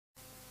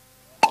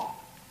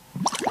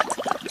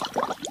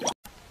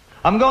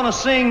I'm gonna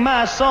sing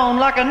my song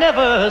like I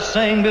never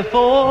sang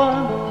before.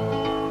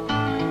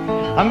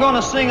 I'm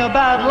gonna sing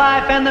about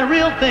life and the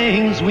real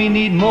things we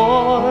need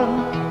more.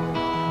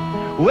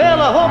 Well,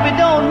 I hope you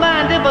don't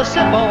mind if I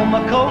sip on my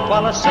Coke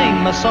while I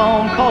sing my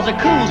song, 'cause it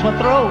cools my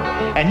throat,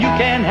 and you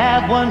can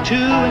have one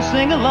too and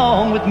sing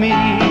along with me.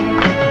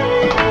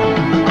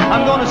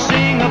 I'm gonna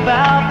sing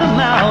about the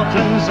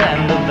mountains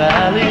and the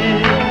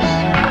valleys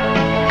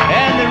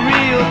and the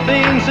real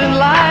things in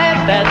life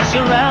that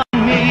surround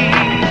me.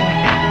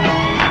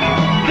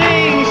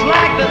 Things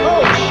like the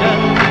ocean,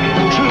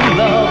 true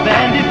love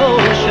and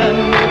devotion.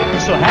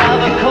 So have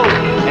a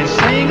Coke and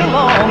sing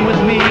along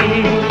with me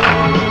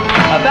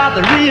about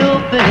the real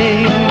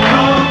thing.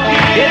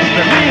 It's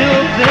the real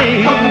thing.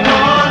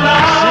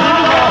 Sing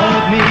along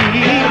with me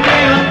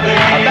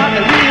about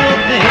the real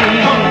thing.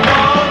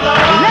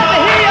 Let me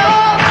hear you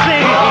all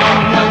sing.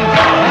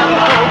 Have a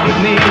Coke with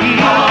me.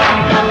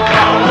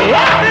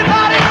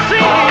 Everybody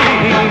sing.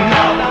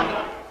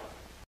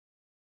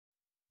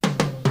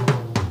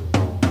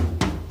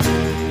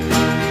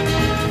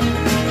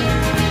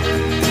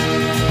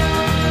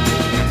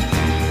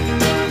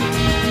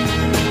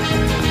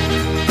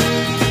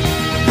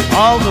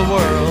 All the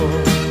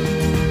world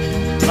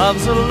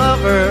loves a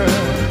lover.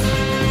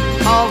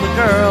 All the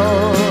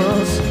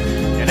girls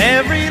in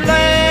every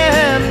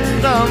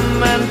land are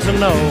meant to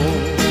know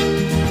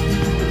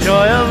the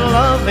joy of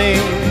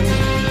loving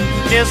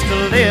is to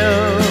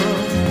live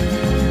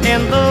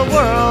in the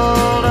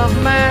world of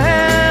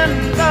man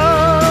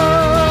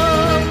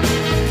love.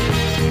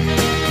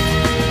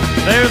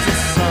 There's a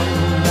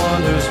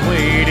someone who's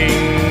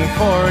waiting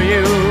for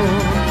you.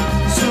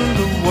 Soon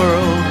the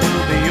world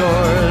will be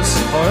yours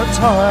for a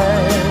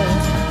time.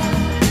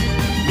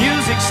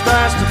 Music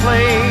starts to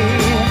play,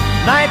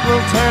 night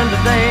will turn to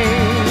day.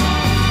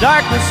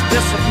 Darkness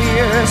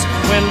disappears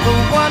when the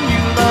one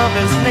you love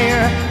is near.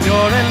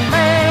 You're in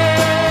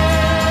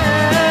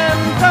man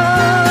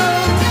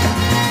love.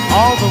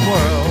 All the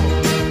world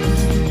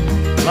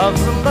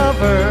loves a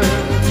lover.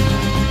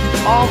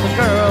 All the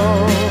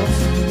girls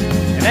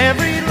in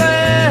every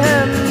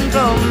land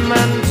are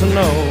meant to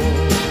know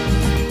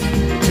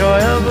the joy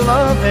of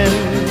loving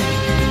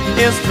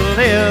is to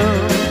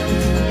live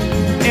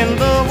in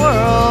the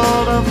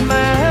world of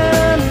mankind.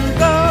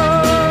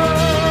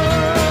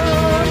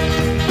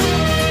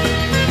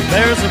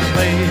 There's a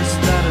place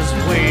that is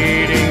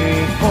waiting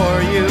for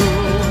you,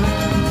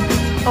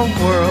 a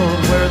world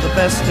where the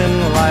best in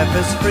life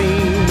is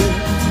free,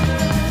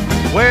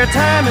 where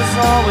time is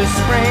always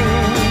spring,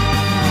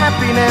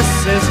 happiness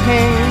is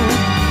king.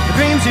 The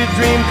dreams you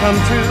dream come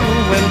true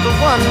when the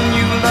one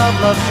you love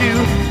loves you.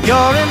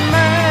 You're in man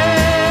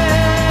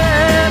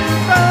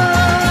love.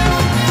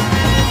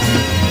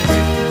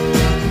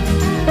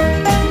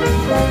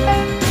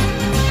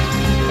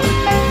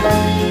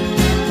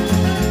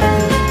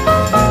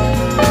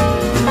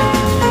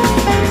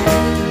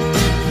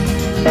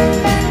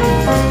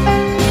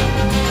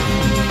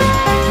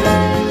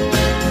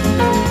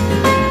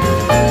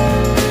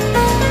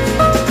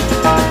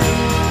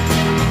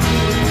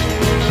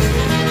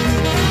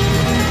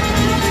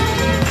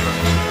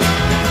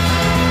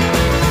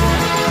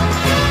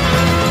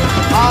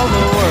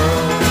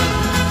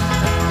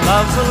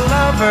 Loves a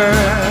lover,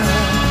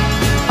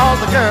 all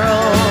the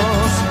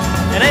girls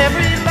in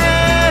every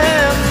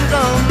land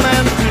are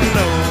meant to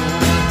know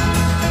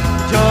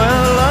joy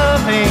of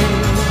loving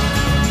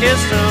is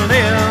to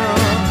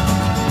live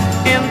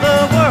in the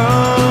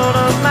world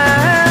of man.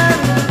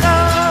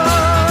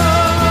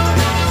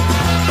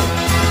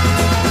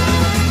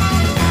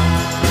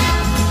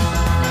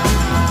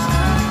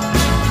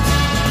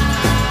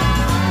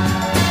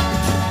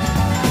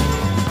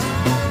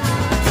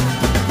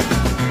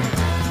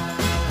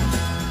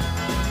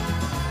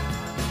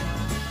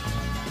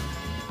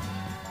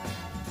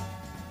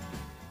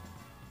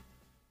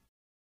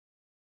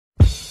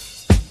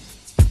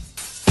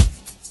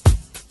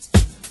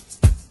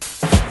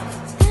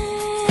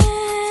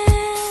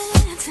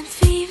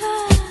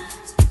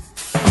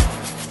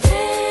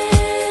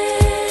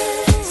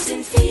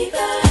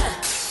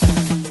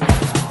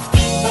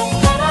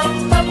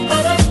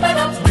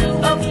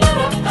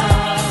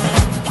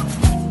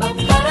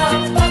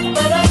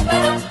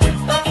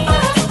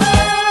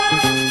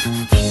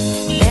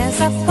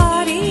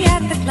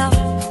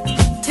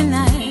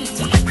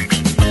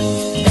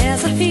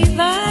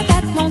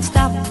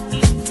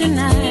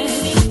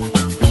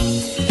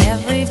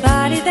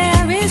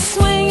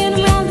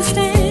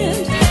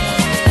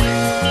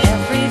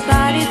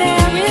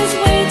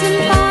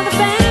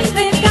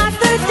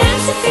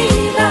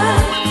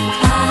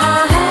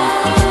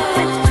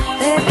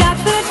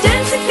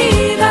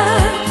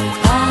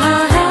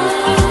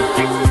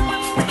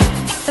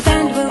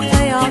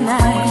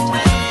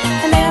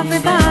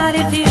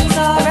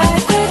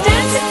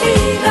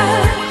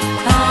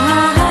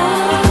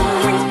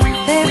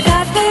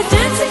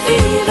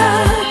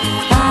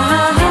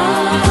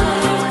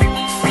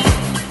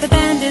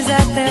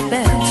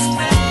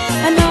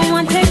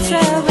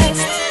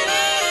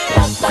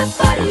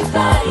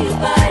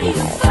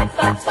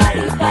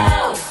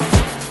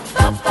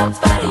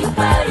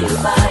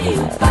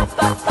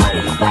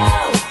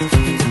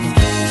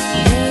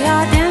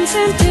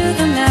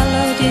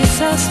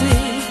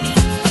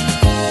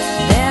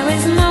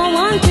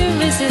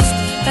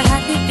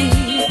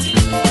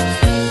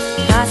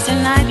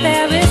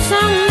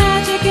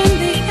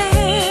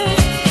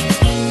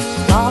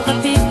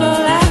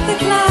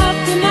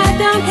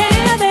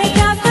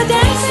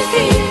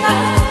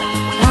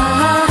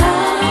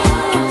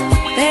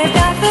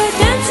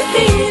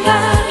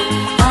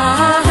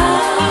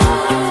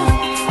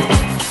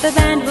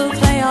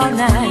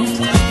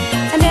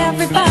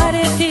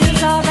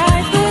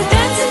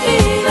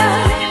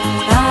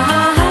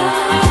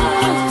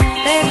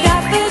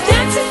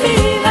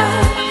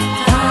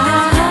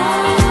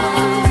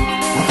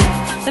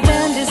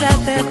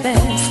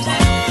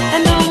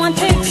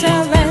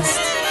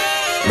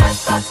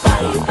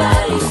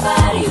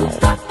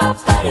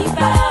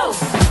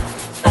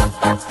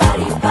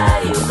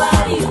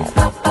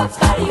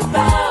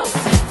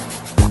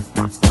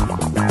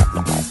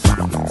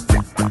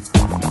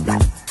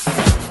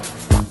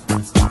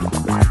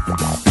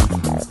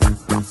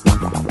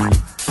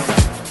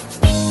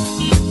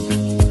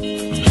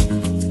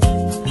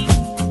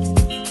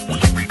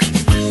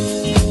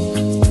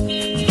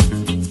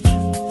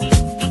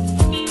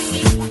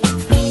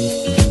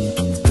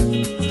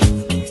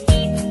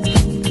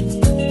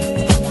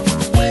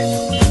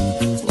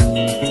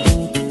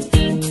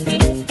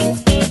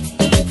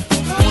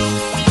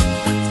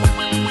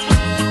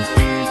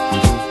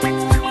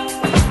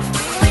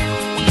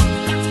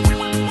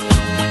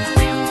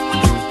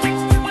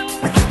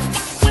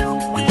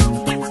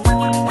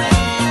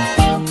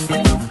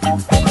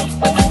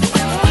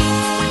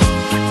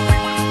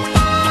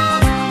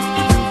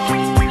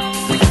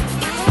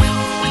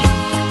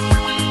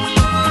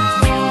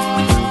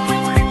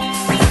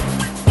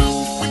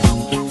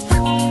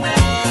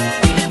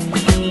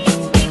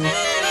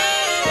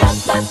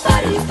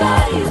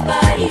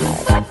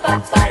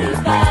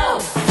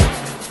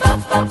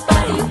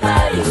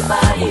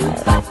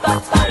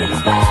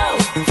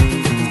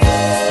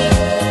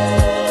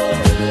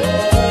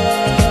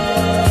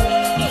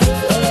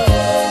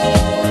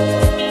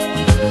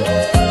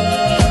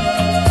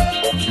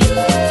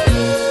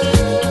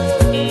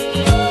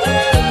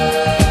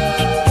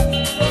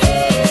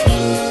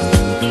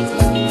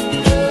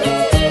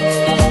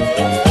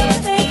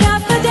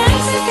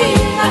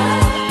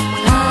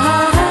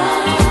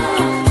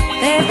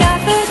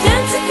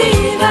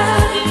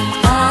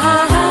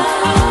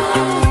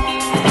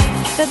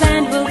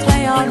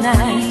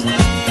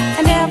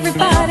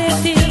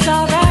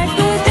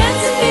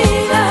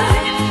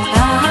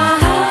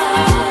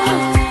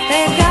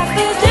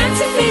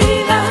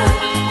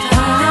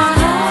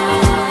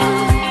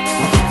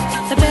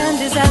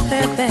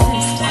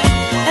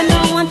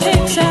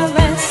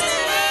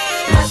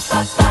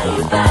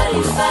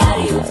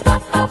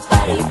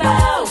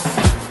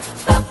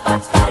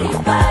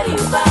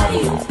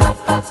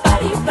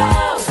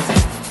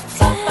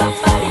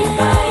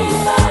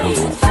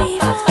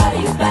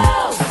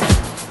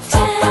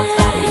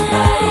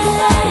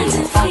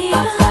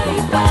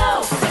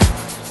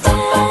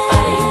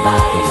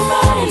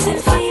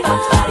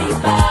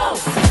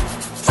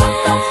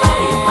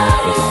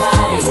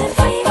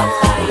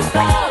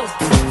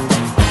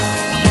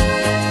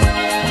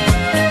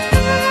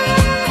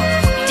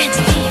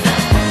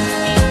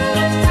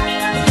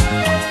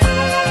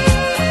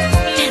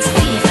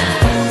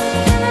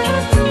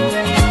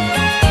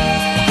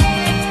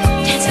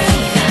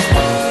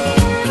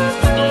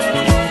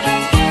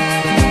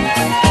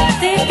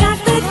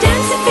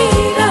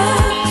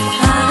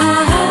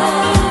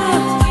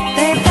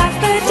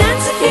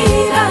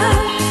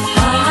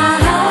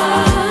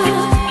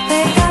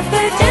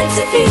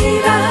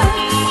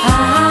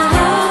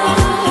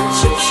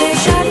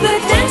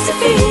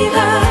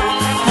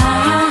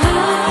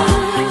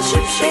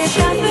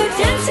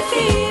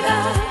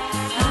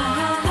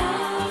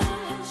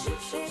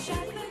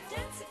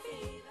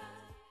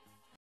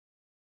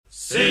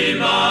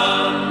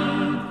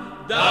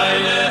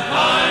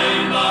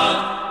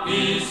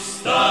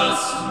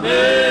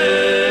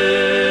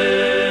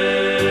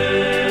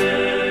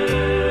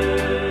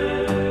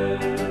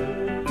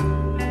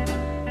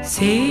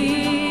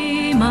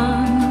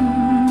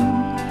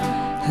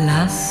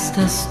 Lass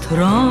das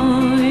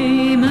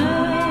Träumen,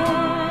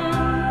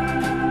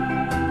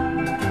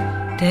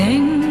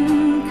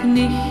 denk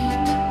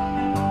nicht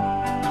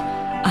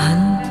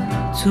an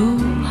zu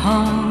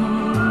Haus.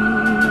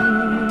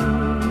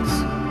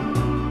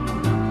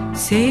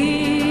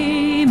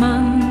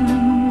 Seemann,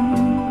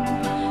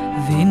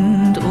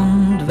 Wind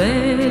und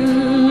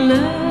Wellen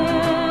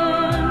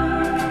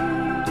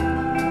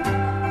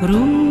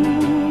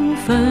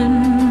rufen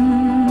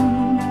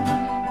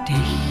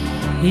dich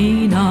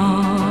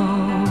hinaus.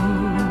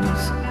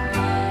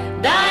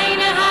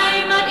 Deine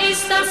Heimat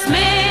ist das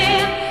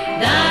Meer,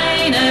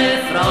 deine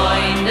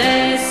Freunde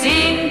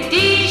sind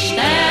die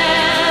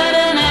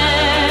Sterne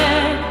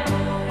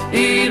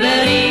über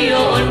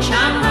Rio und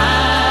Shanghai,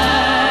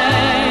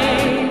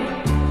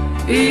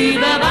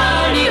 über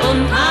Bali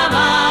und Hawaii.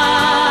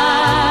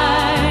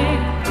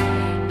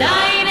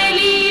 Deine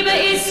Liebe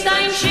ist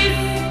ein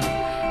Schiff,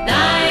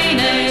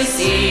 deine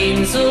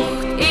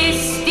Sehnsucht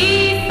ist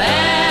die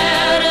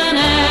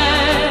Ferne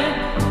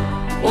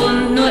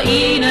und nur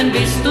ihnen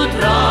bist du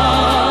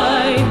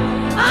treu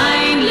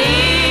ein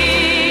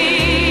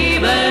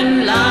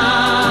Leben lang.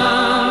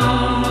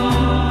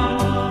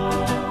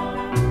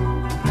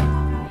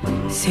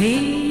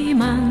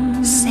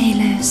 Seemann,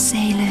 Sailor,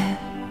 sailor,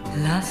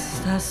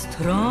 lass das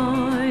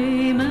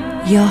Träumen.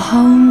 your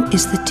home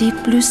is the deep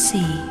blue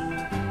sea.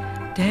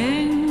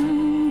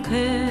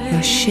 Denke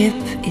Your ship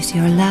is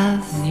your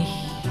love,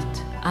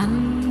 nicht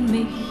an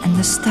mich. and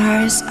the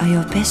stars are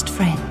your best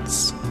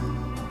friends.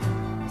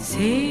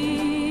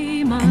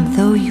 Seemann, And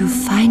though you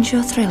find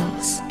your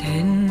thrills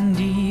denn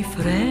die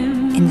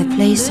Fremde in the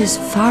places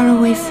far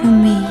away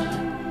from me,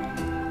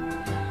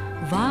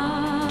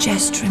 warten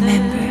just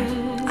remember,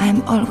 I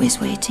am always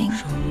waiting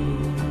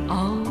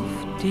auf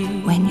dich.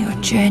 when your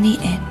journey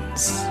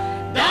ends.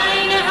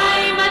 Deine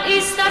Heimat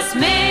ist das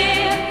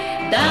Meer,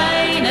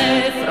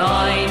 deine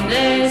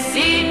Freunde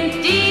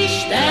sind die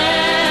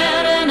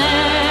Sterne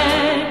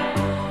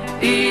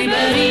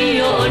über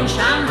Rio und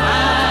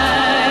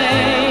Shanghai,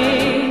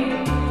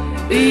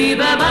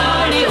 über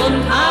Bali und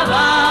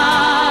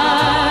Hawaii.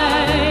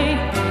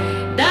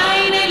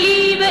 Deine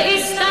Liebe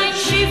ist ein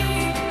Schiff,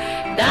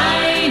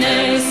 deine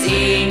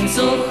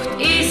Sehnsucht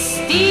ist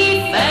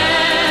die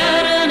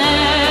Ferne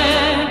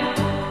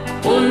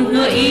und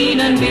nur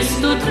ihnen bist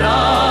du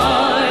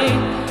treu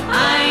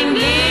ein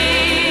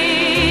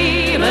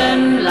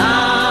Leben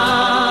lang.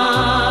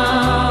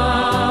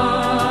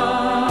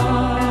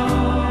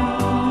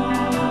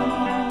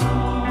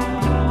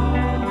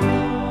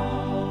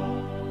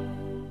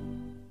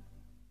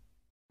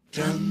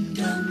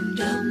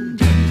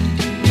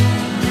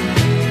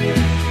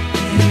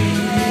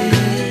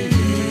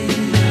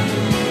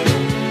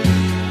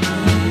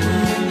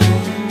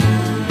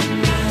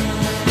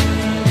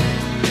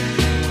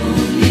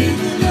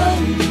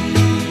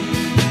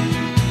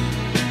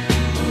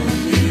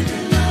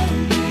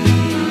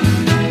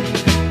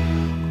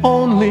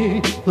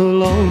 Only the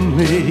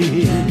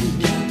lonely.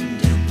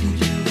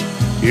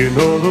 You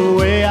know the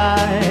way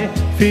I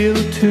feel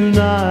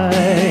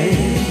tonight.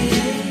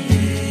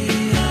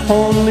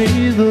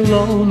 Only the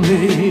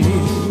lonely.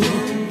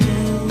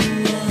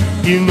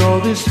 You know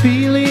this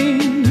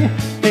feeling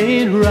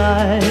ain't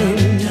right.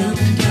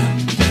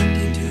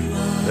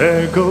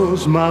 There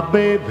goes my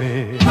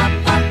baby.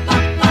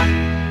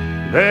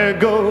 There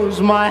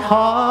goes my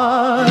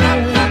heart.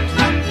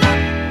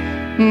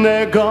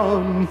 They're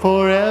gone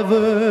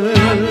forever,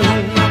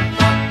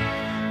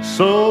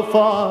 so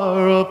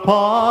far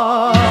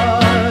apart.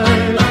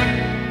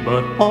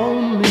 But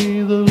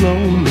only the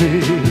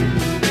lonely,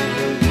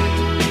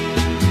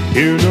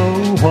 you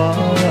know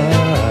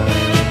why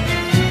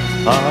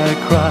I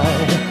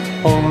cry.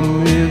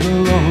 Only the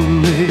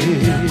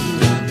lonely.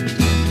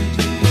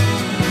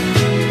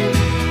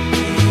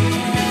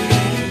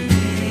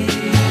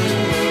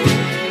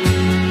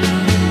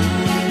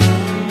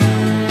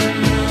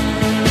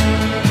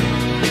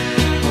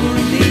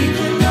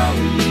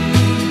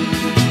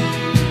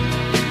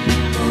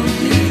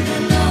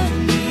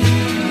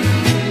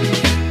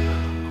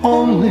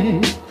 Only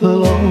the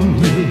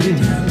lonely.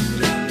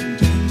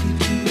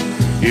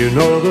 You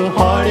know the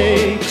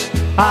heartaches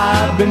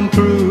I've been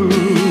through.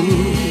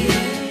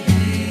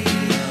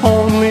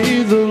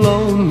 Only the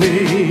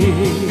lonely.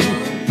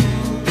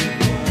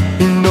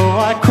 You know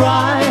I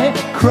cry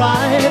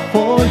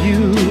for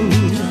you.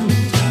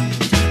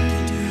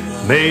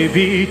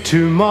 Maybe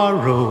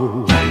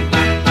tomorrow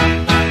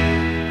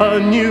a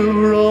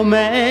new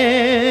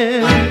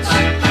romance.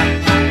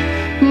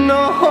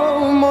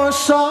 No more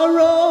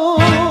sorrow,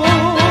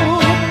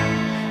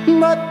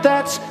 but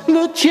that's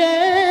the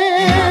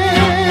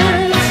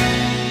chance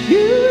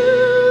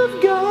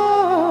you've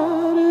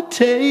got to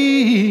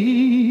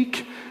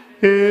take.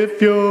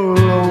 If your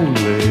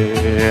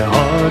lonely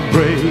heart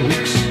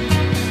breaks,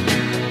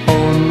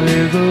 only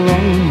the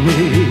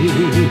lonely.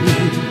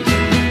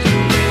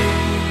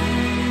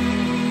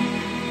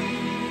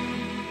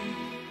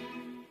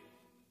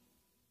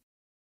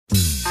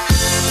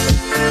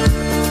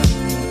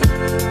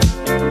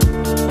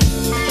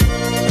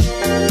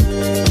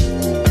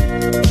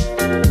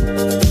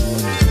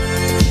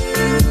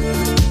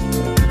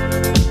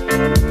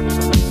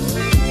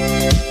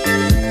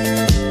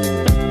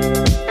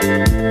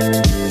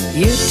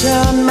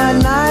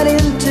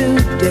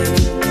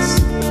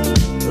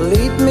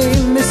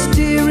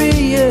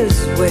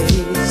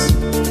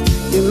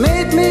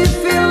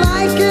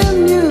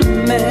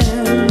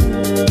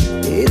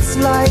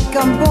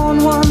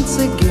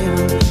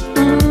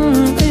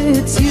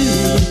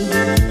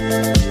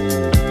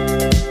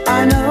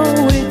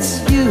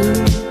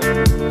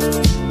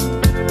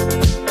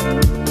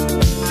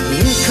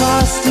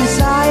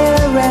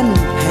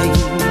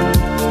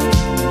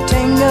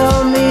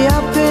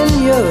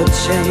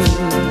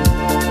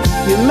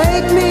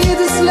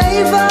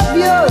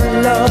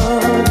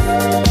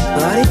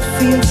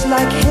 just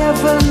like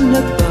heaven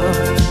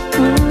above.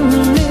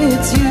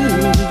 It's you,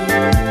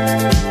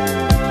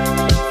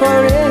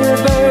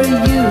 forever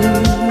you.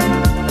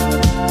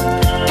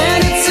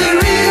 And it's a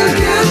real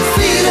good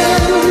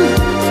feeling.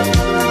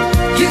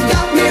 You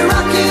got me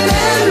rocking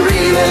and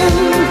reeling.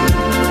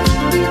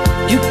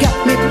 You got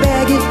me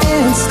begging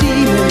and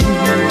stealing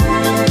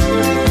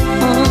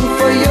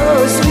for your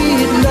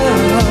sweet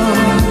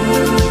love.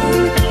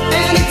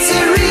 And it's a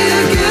real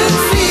good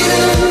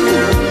feeling.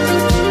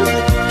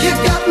 You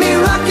got me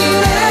rocking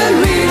and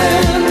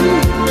reeling.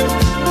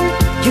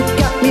 You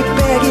got me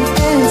begging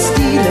and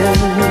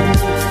stealing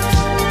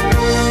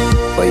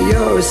for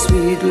your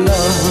sweet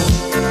love.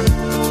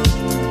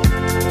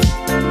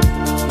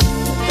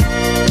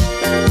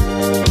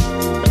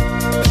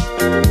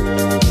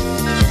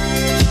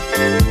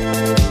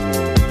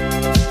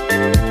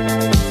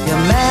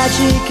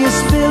 Magic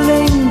is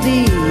filling the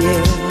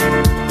air.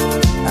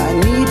 I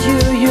need you,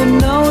 you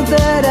know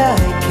that I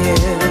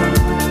care.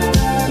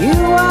 You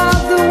are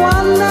the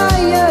one I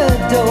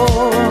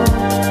adore,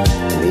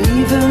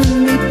 leaving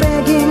me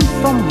begging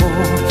for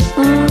more.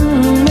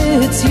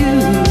 It's you,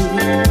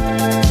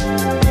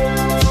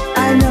 I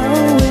know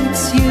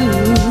it's you.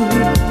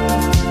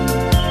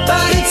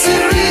 But it's a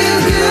real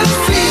good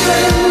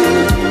feeling.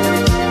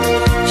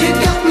 You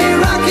got me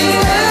rocking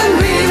and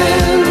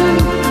reeling.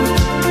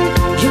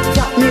 You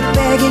got me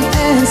begging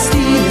and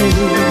stealing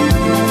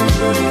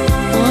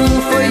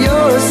for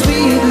your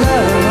sweet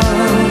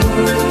love.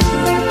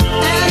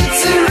 And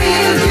it's a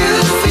real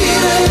good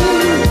feeling.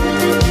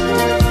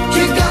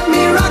 You got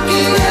me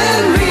rocking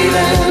and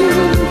reeling.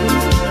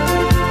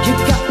 You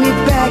got me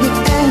begging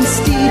and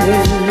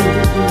stealing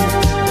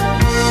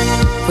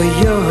for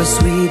your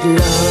sweet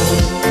love.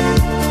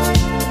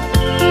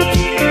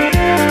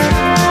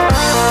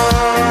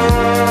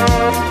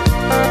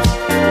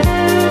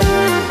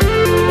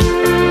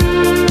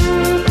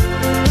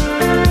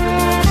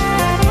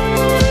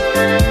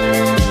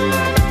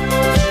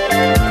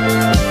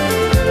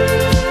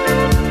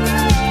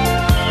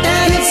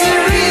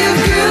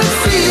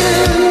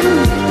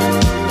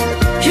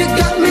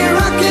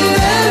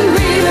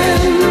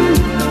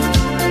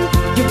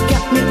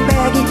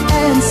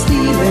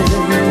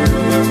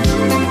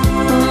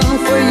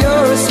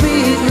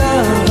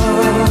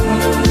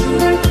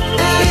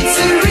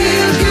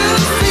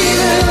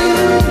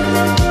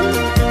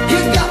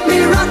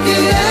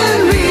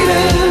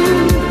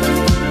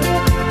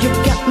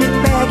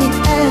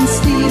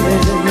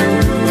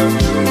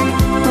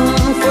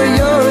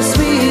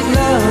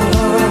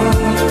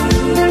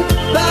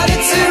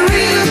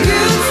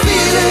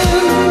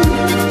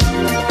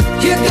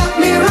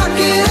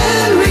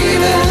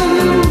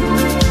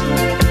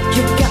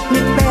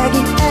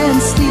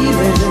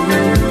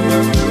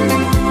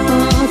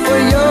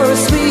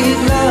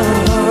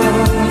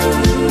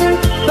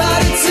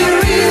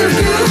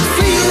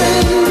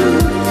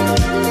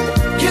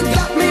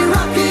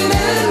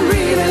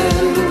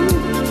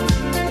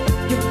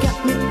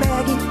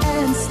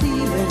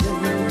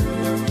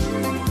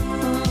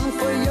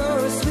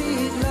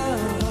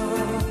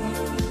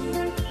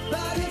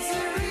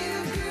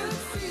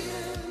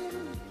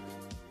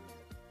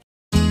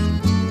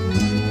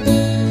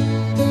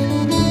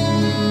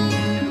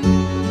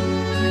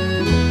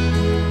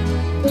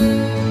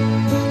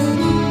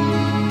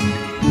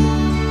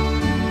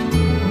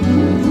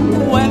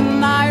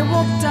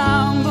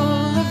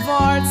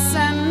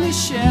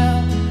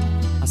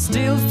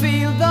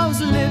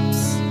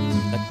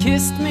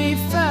 Kissed me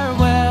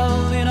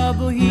farewell in a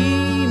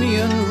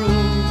bohemian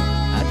room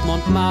at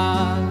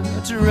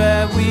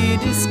Montmartre. We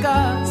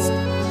discussed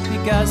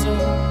Picasso,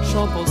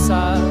 Jean-Paul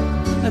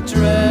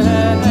Sartre.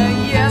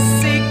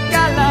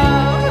 Jessica,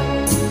 love,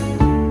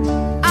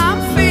 I'm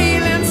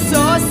feeling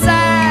so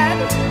sad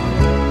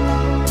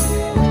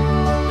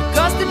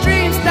because the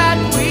dreams that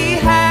we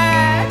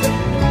had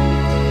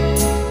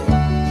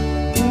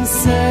in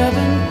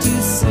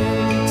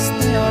 '76,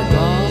 they are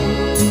gone.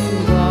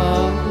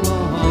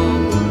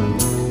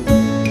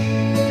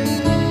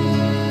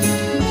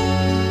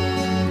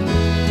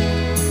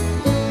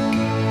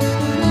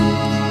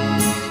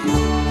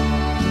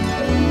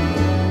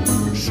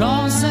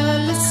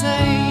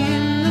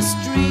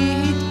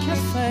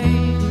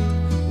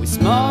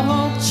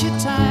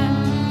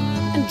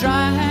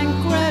 Drank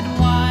red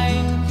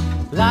wine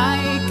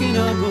like in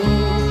a book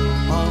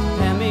of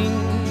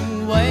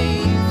Hemingway.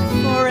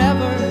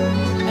 Forever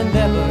and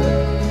ever,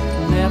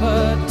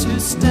 never to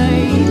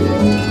stay.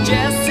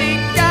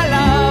 Jessica,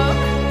 love,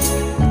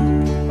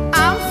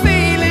 I'm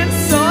feeling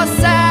so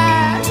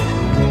sad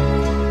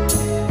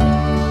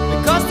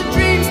because the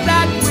dreams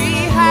that we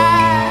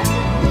had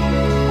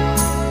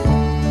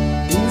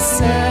in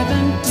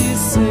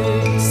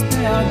 '76,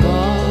 they are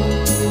gone,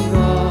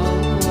 gone.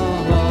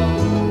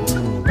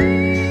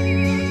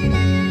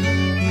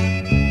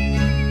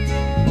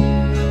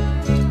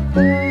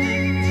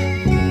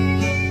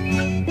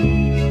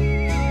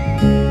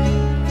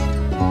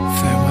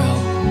 Farewell,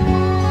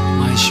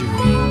 my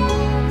chérie.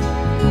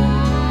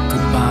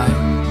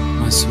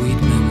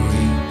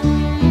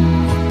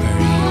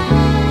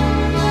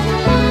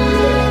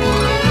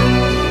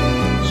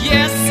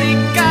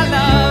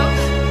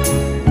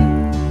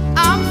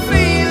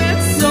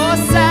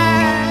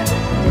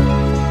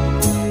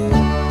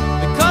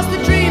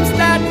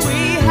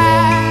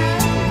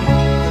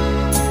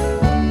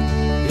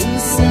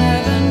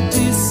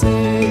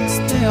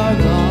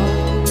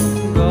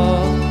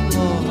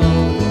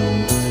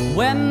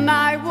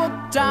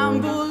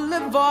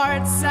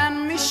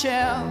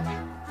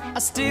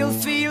 still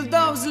feel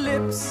those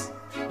lips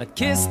that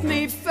kissed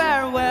me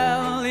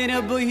farewell in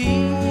a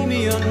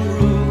bohemian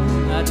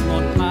room at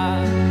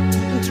Montmartre.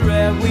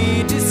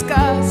 We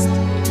discussed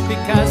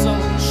Picasso,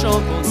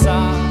 Chopin,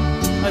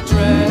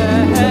 Sartre.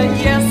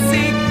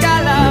 Jessica,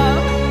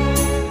 love,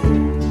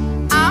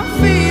 I'm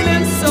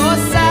feeling so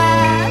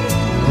sad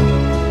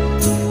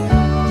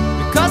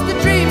because the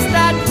dreams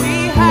that we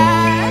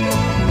had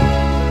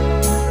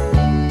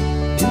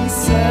in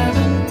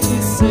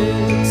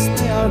 '76,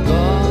 they are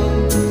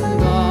gone,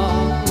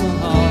 gone.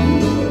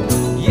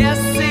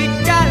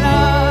 Jessica,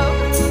 love,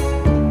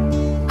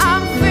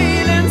 I'm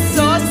feeling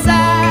so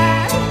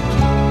sad.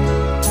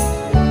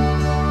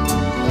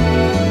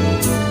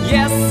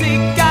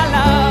 Jessica,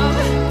 love,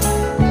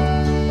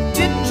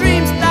 the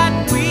dreams that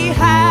we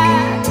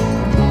had.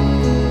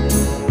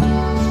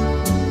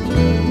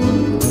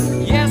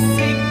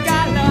 Jessica,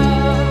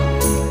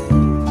 love,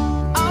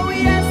 oh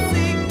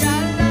Jessica,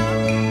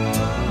 love.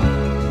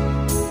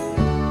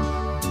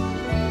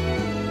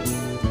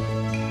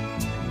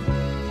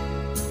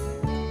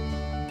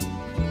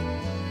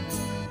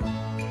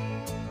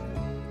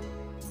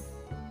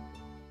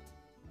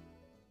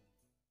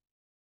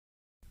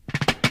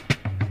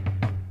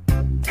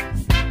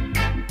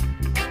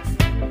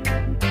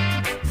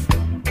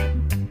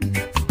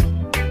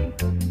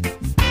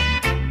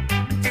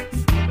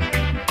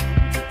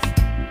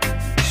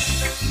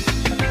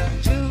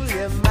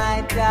 Julia,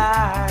 my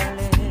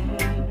darling,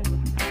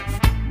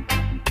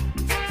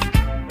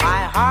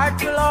 my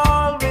heart will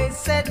always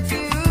set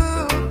you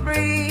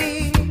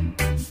free.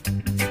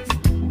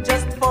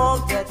 Just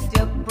forget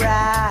your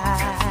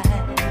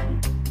pride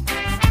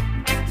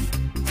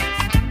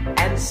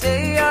and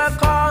say you're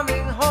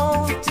coming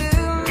home to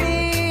me.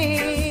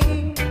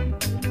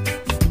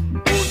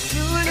 Oh,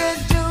 Julia,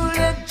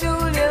 Julia,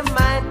 Julia,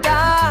 my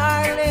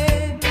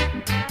darling,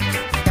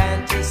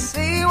 can't you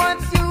see what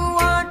you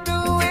are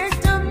doing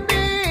to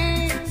me?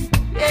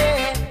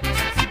 Yeah.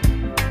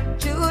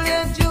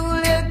 Julia,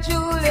 Julia,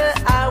 Julia,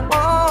 I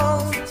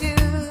want you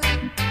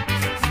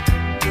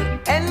to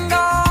end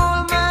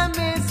all my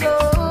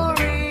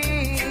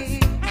misery.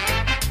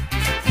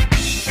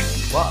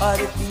 What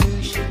if you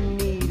should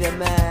need a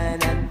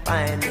man and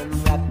find him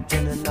wrapped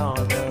in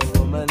another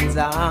woman's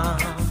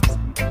arms?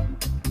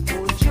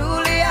 Oh,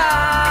 Julia,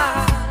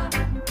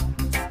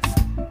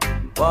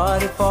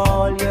 what if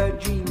all your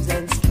dreams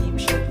and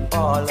schemes should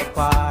fall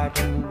apart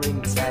and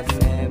bring sad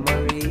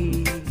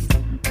memories?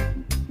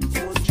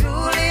 Oh,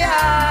 Julia,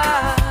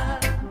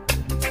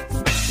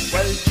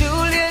 well,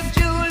 Julia,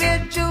 Julia,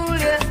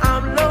 Julia,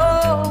 I'm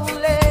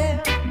lonely.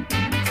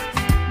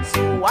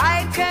 So why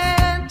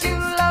can't you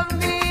love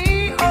me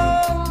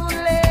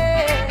only?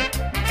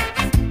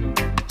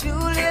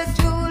 Julia,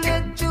 Julia,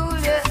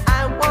 Julia, I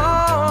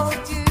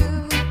want you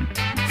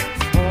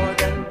more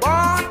than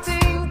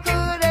wanting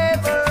could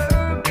ever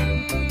be.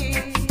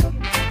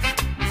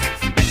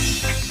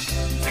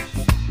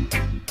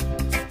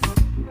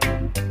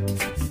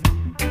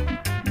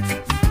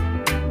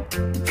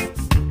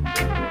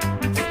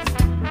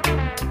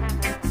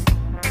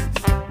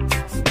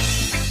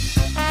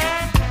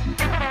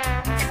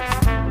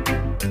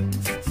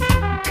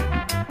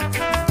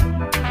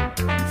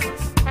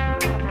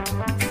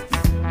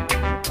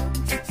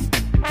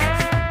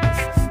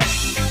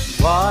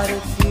 What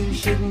if you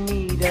should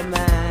need a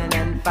man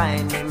and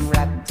find him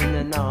wrapped in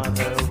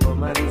another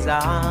woman's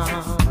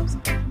arms?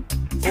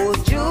 Oh,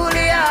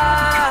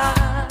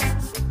 Julia,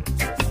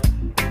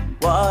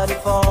 what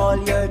if all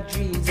your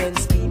dreams and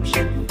schemes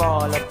should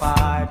fall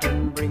apart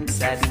and bring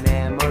sad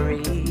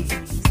memories?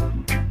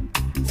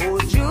 Oh,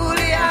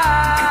 Julia,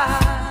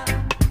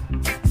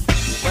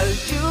 well,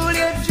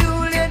 Julia,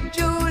 Julia,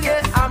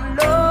 Julia, I'm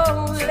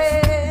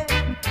lonely.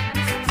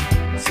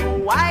 So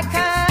why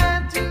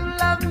can't you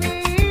love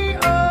me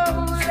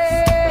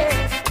only?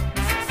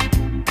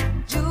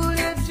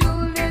 Julia,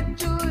 Julia,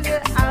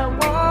 Julia, I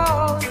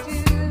want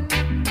you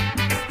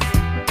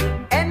to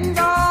end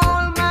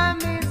all my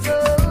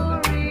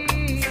misery.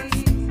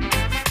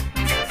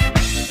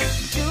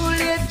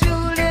 Julia,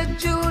 Julia,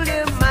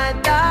 Julia,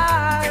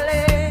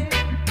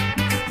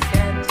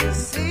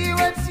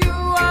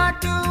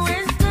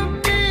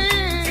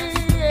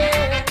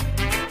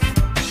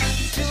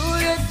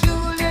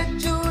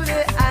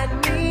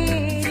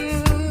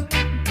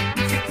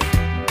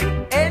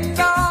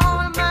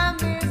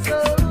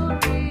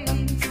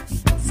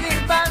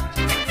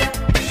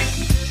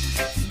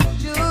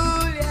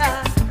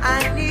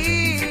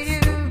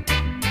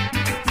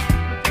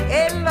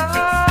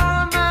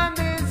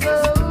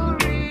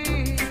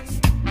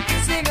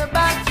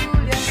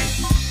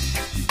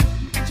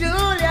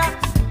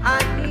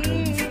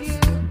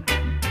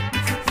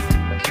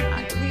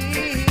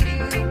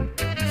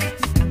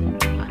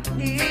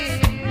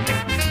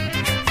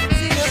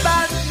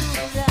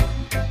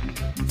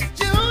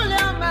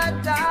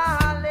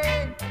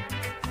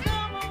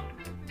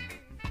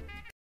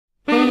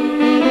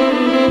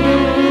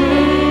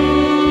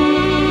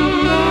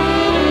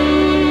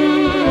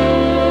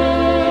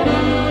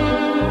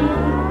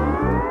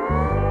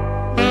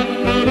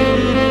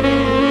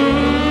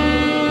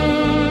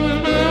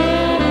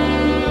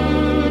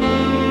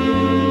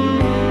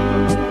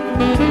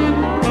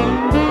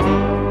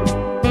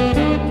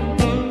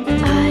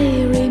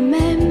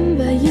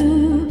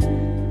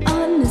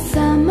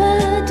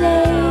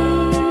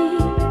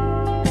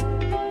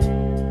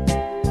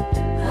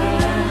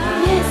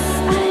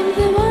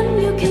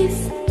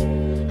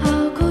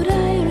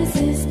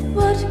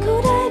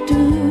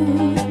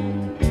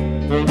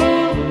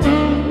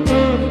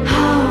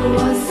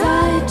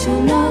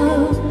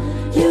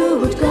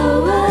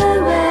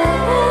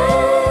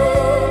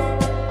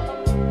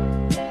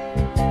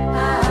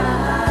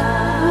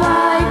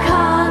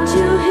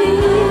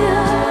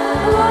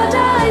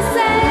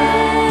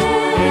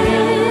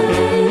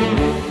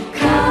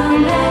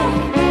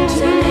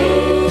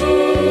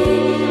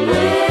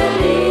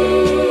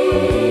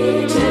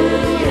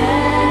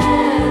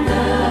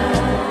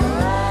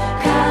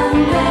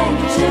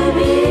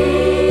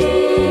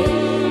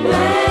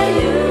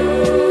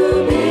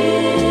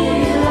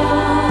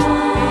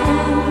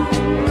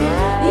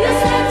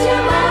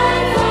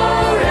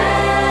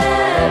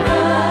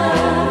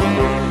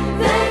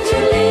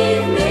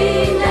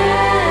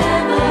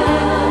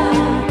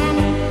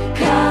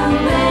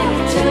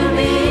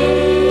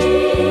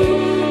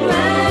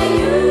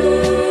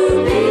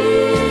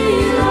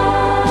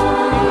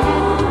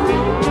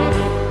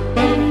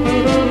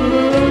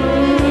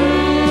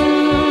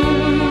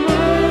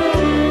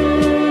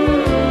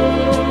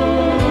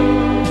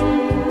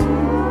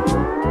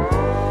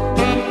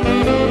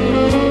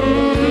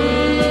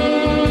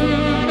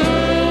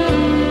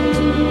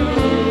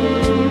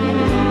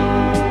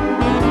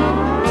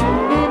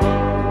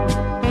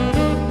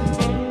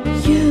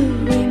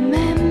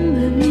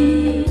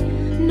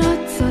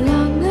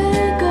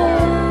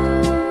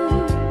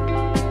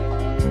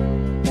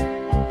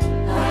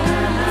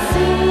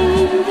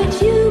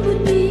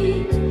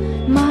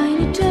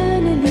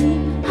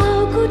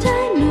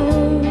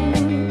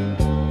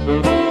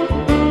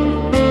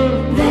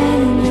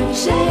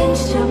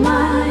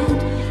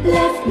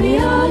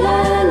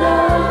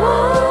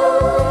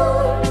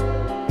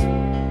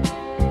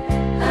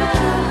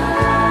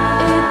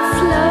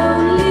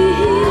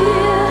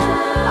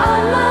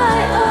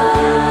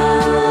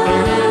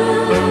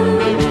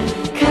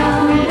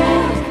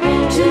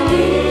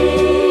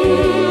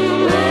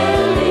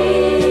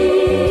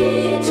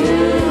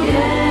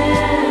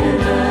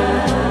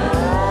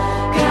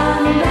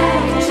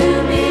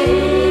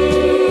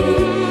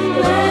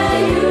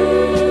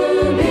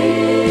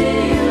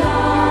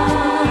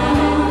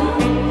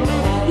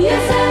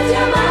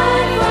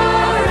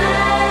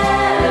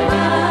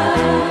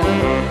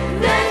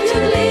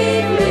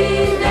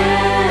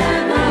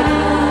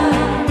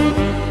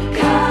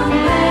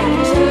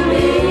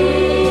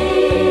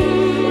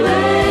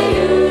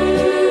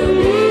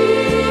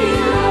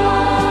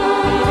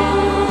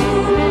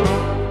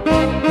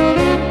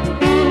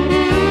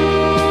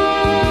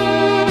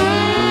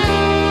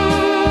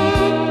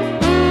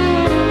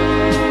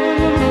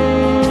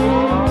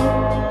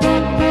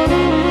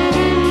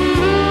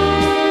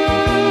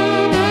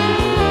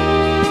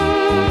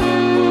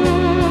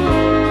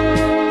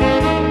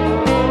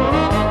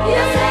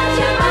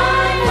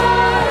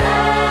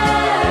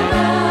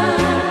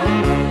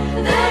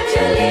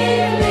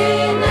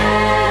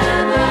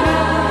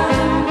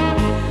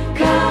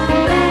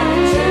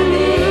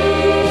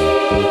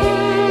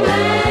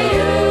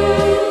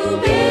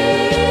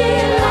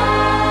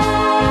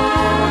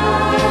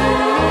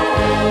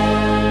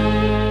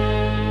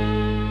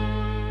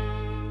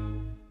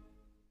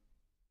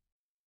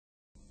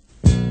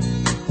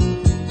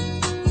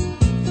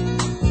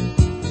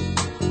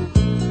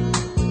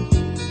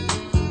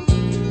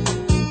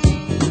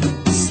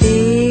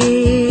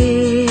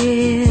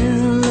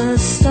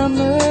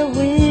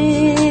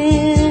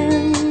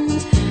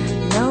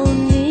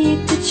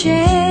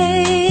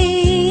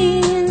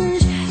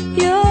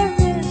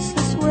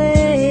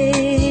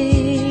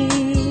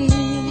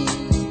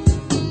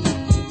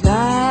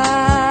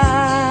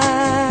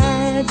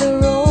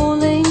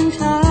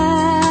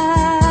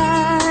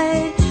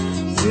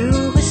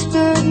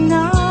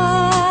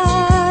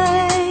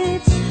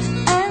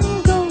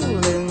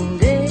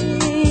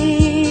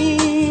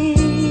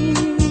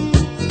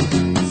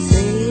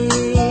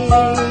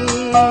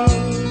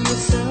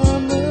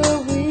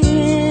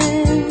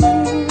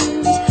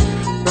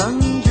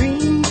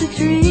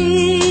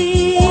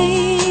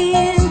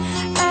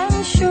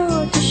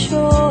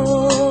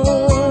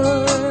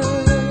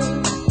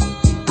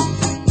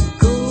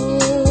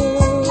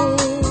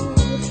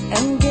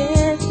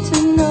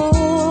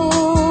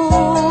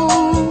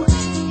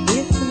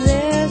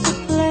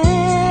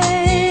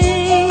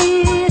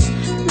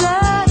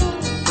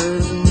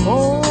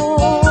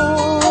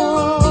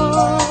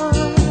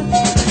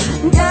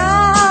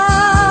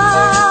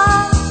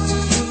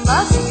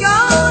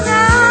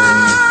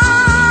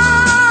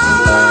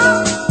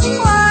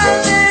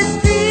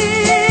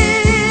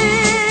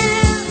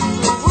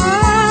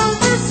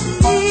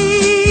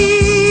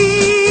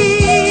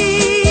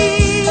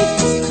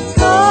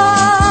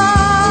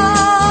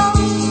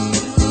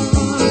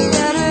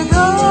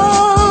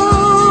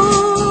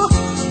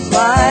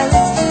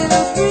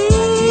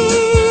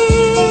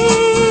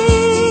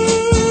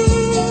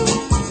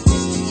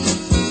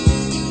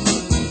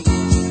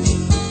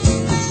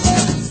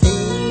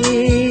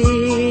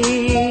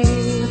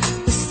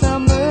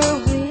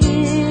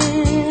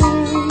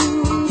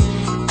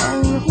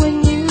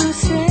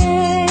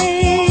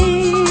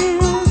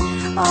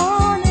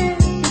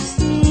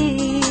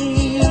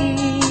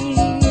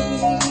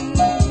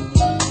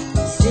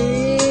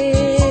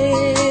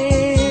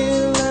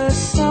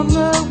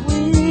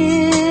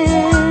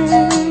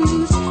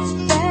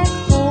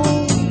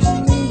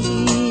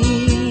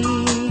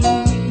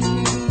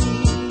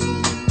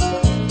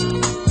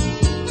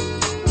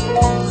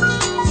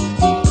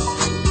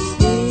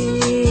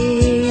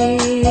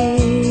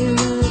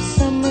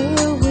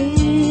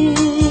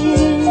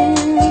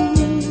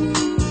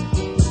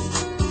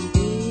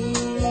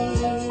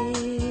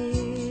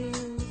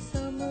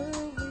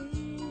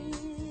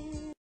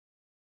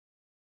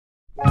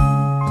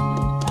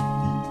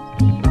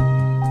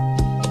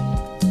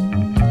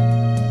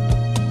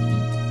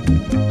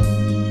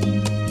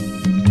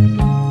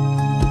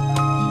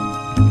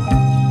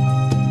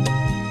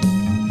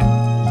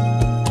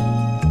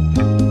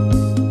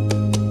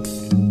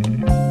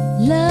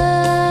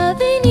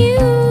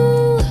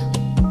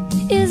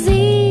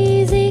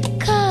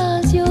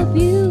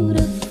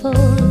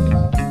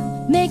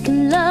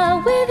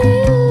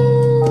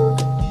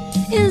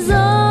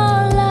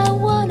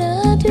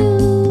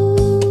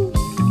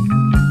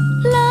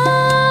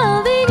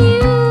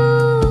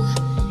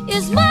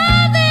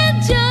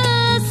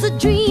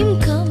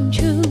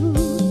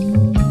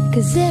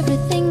 'cause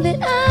everything that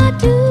I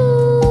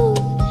do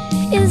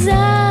is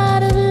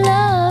out of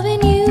love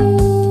in you.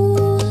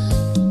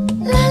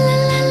 La la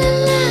la la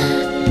la,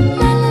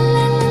 la la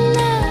la la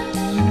la,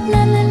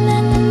 la la la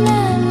la la,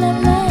 la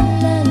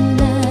la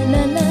la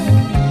la la,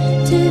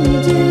 do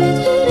do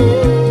do do,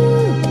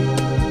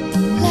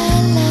 la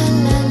la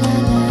la la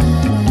la.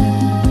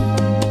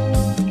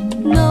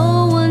 No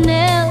one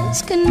else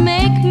can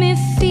make me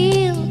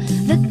feel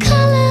the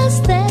colors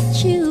that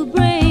you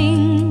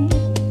bring.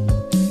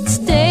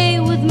 Stay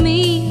with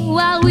me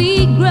while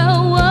we grow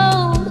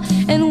old,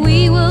 and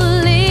we will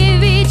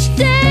live each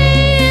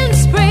day in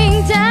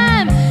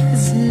springtime.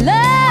 'Cause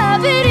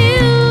loving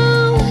you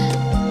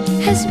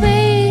has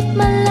made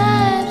my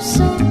life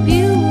so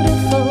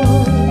beautiful.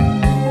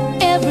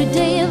 Every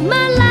day of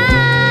my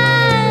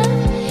life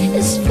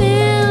is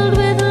filled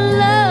with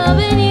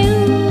loving you.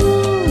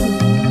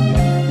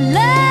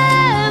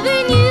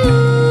 Loving you,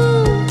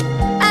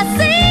 I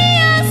see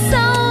your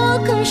soul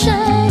come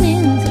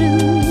shining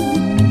through.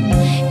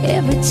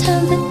 Every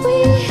time that we,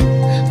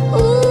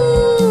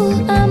 ooh,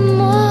 I'm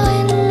more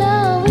in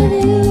love with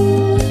you.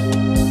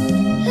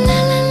 La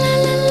la la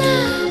la la,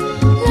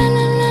 la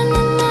la la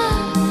la la,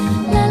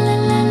 la la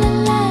la la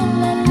la,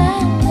 la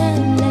la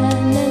la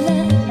la la,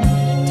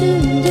 do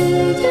do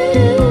do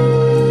do,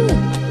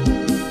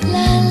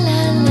 la la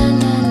la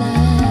la la.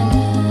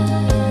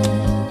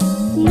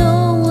 No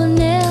one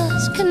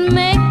else can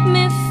make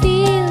me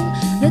feel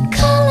the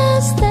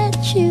colors that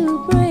you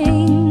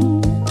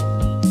bring.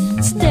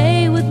 Stay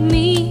with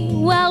me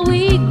while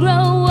we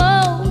grow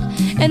old,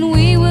 and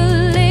we will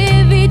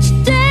live each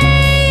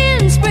day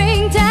in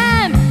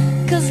springtime.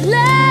 'Cause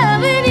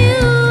loving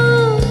you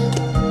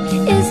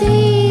is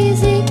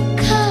easy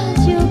 'cause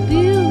you're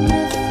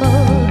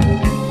beautiful.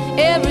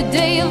 Every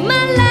day of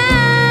my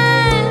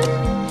life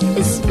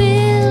is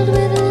filled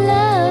with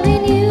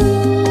loving you.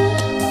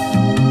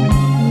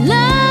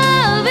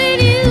 Loving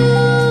you,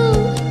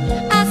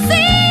 I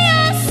see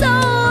your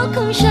soul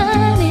come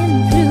shining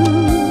through.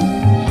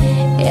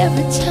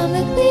 Every time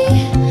that we,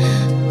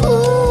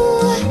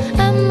 ooh,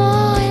 I'm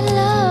more in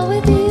love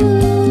with you.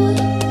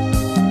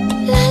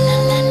 La la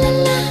la la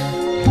la,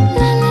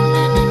 la la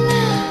la la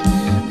la,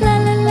 la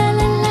la la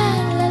la la,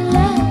 la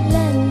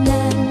la la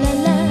la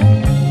la,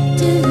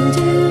 do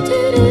do do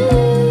do,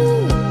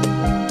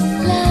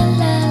 la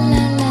la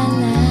la la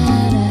la,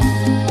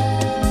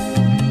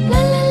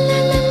 la la la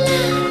la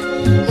la,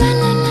 la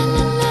la la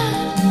la la,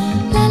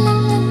 la la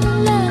la la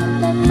la,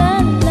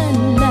 la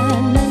la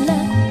la la,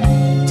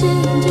 do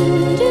do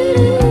do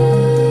do.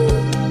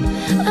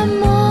 I'm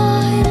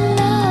more in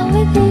love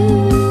with you.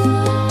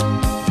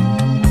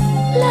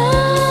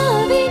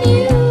 Loving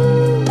you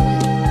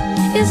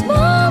is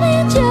more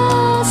than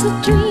just a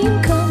dream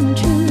come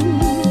true.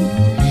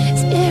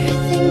 It's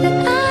everything that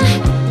I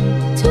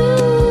do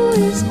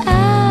is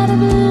out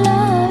of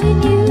love in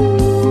you.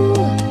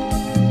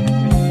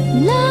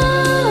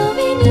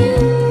 Loving you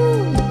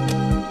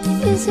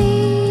is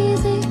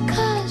easy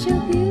 'cause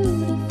you're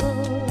beautiful.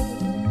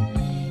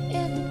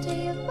 Every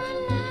day of my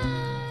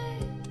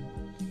life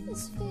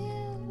is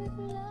filled with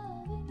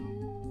love in you.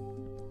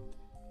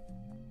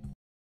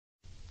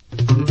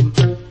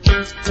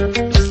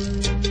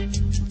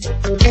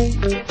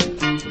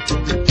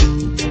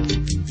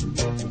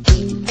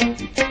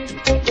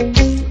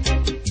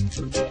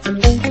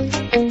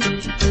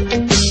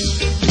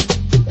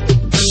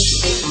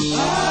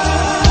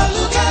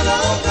 Look at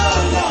all the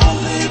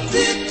lonely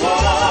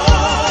people.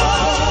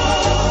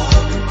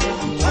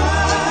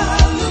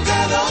 Look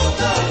at all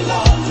the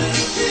lonely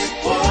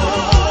people.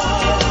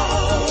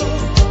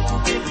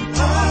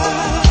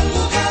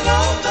 Look at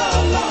all the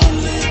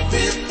lonely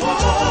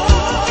people.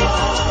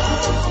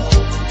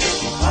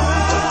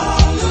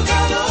 Look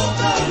at all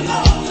the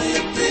lonely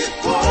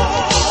people.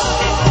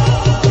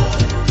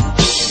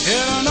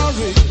 Eleanor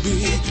Rigby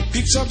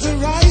picks up the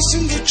rice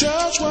in the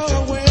church while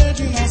a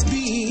wedding has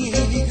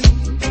been.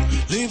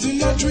 Living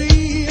a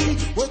dream,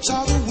 works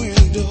out the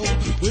window,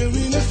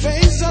 wearing a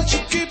face that she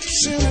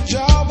keeps in a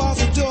jar by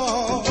the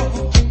door.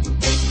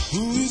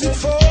 Who is it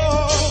for?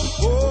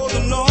 Oh,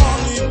 the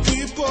lonely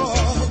people.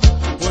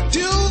 Where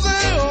do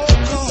they all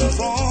come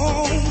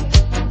from?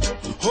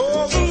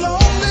 Oh, the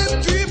lonely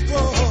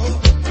people.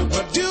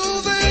 Where do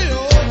they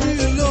all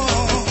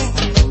belong?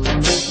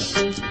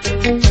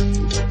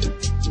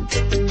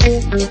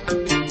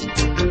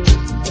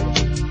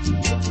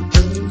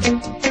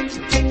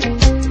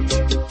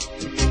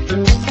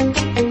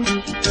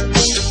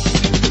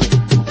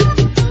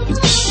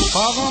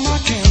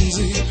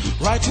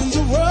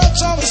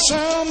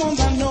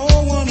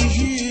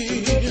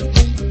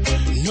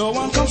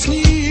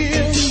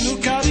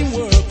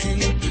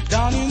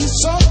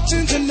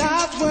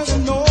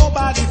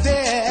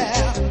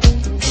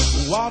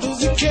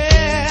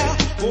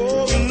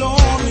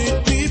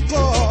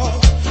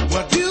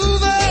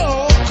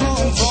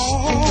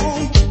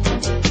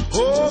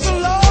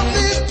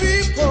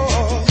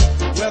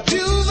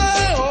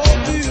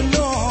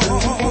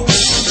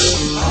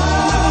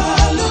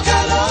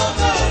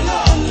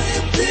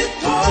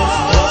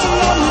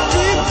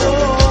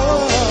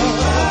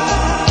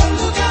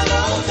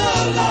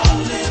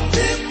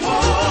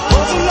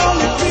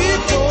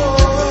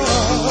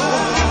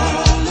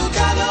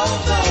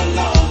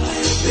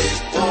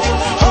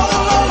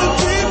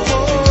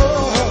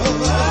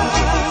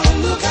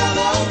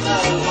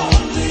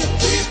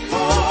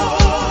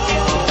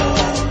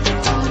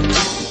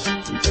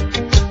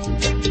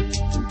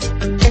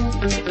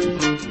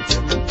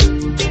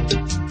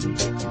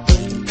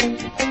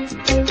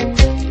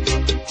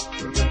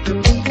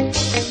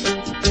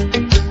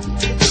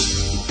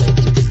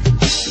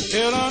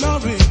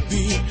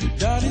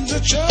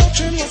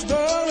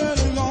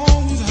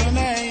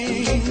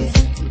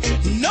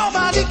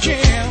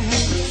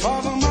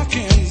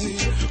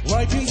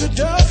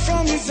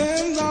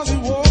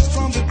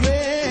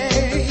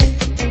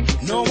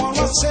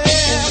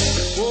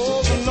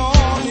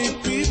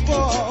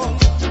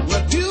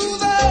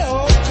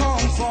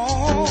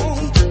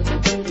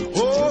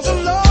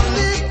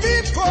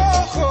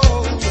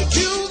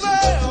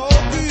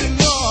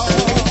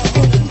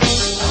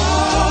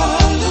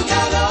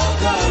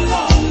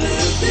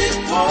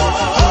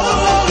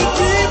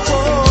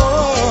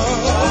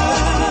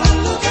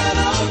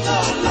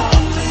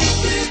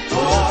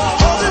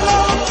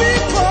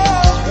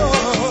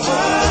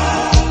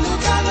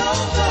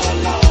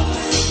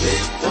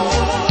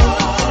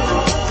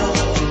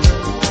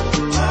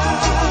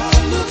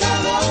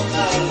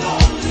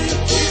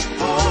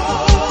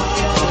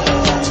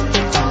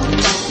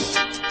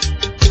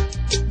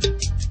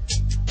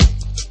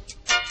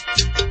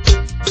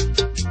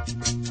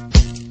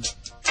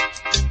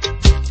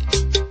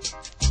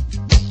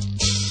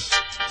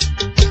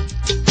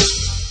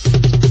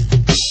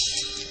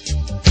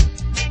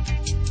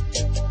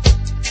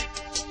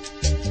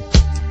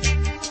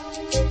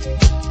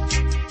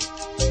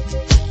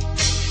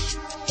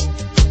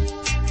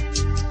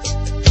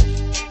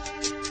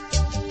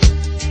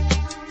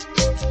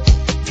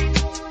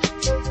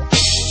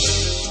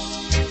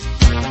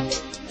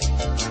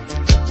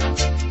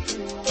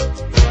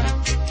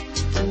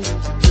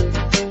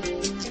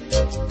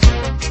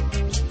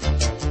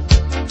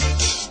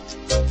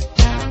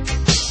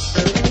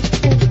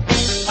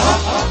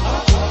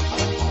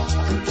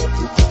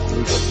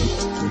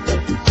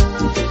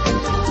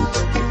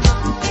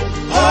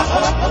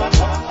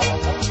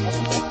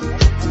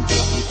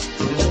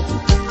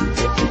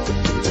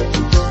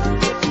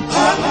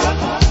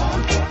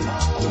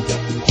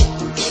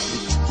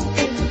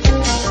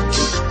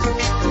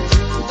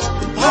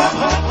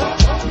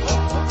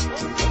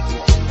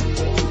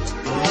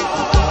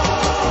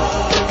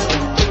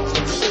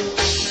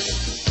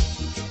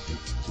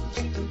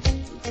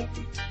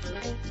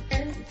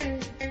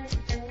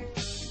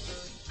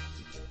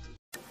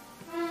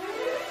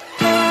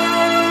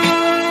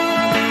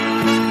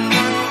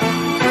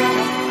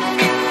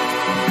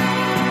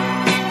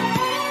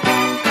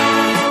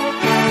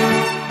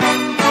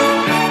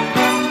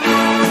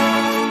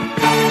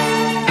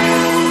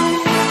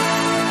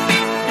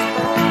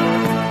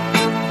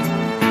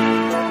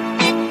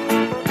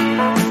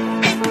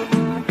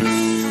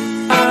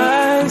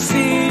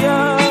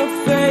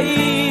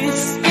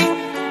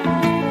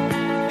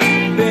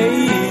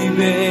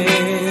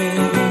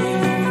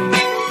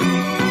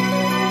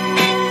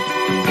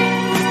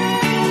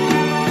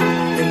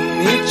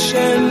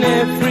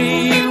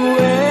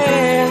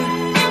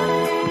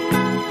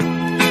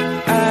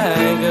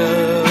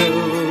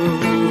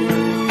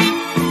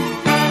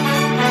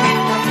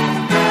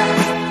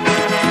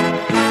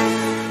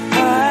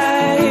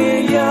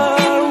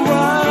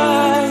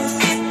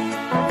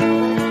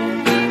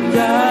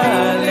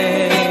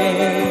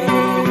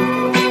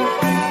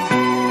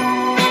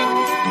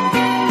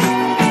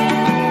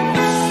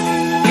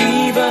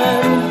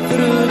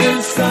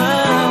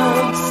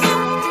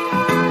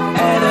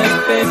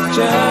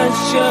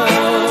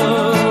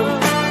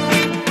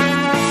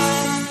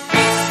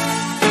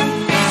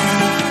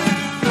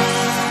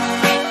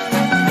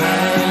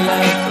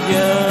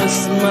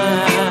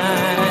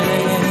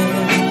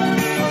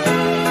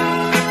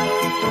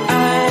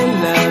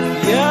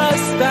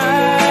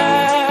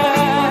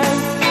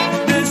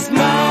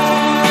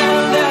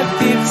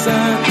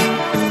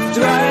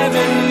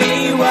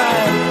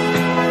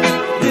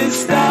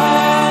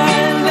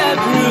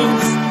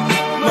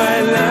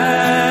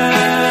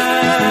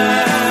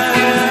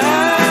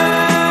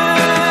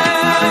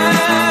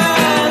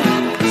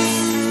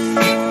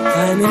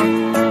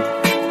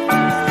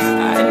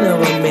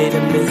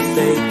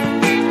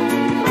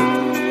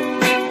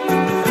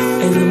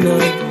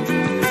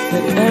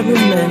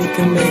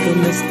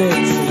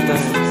 mistake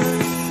sometimes.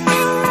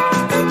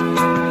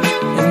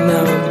 And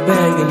now I'm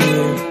begging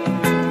you,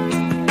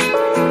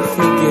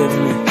 forgive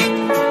me.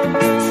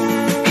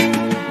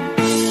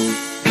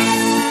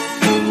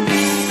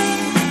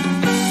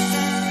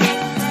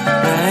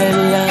 I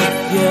love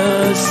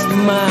your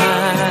smile,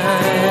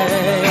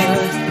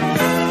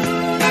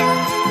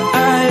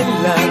 I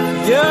love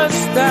your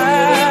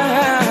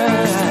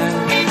style.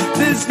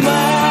 This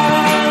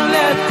smile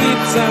that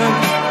keeps on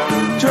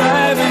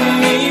driving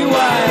me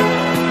wild,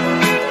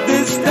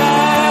 this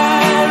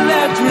style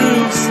that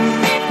rules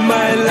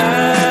my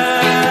life.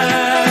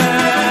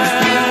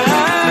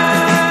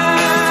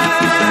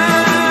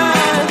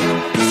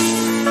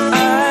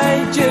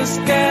 I just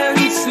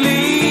can't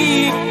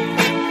sleep,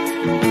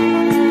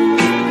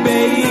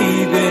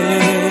 baby.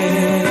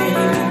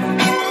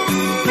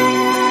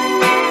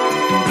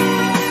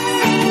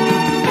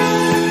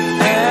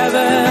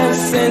 Ever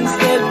since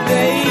the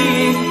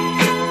day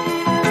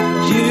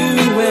you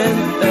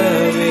went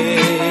away,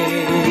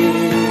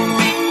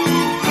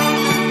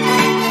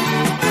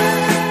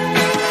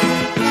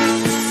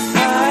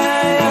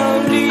 I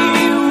only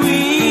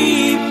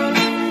weep,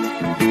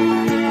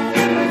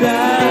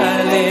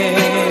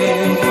 darling.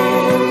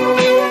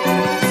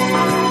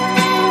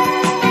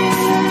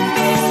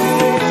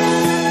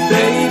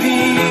 Baby,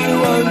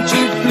 won't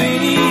you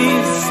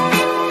please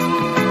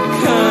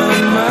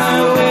come my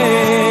way?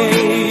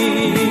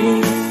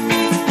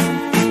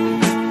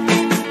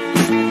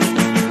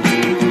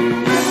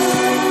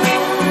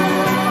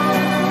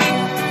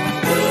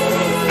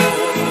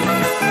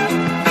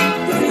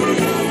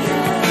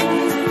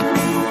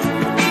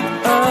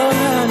 Oh,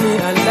 honey,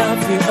 I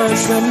love you oh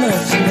so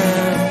much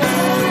now.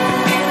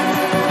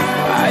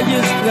 I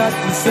just got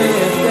to say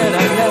it that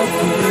I love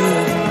you.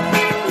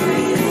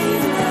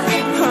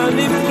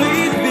 Honey,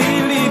 please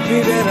believe me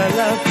that I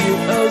love you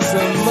oh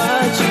so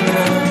much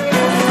now.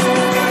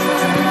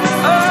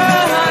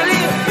 Oh,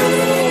 honey,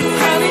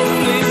 honey,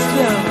 please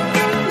come.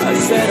 I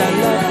said I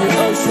love you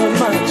oh so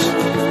much.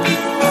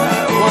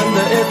 I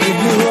wonder if you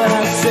hear what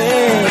I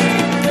said.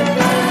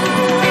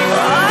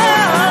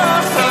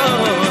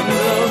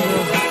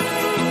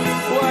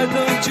 Why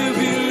don't you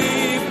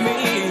believe me?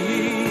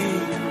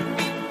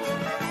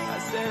 I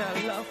said I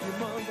love you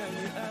more than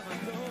you ever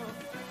know.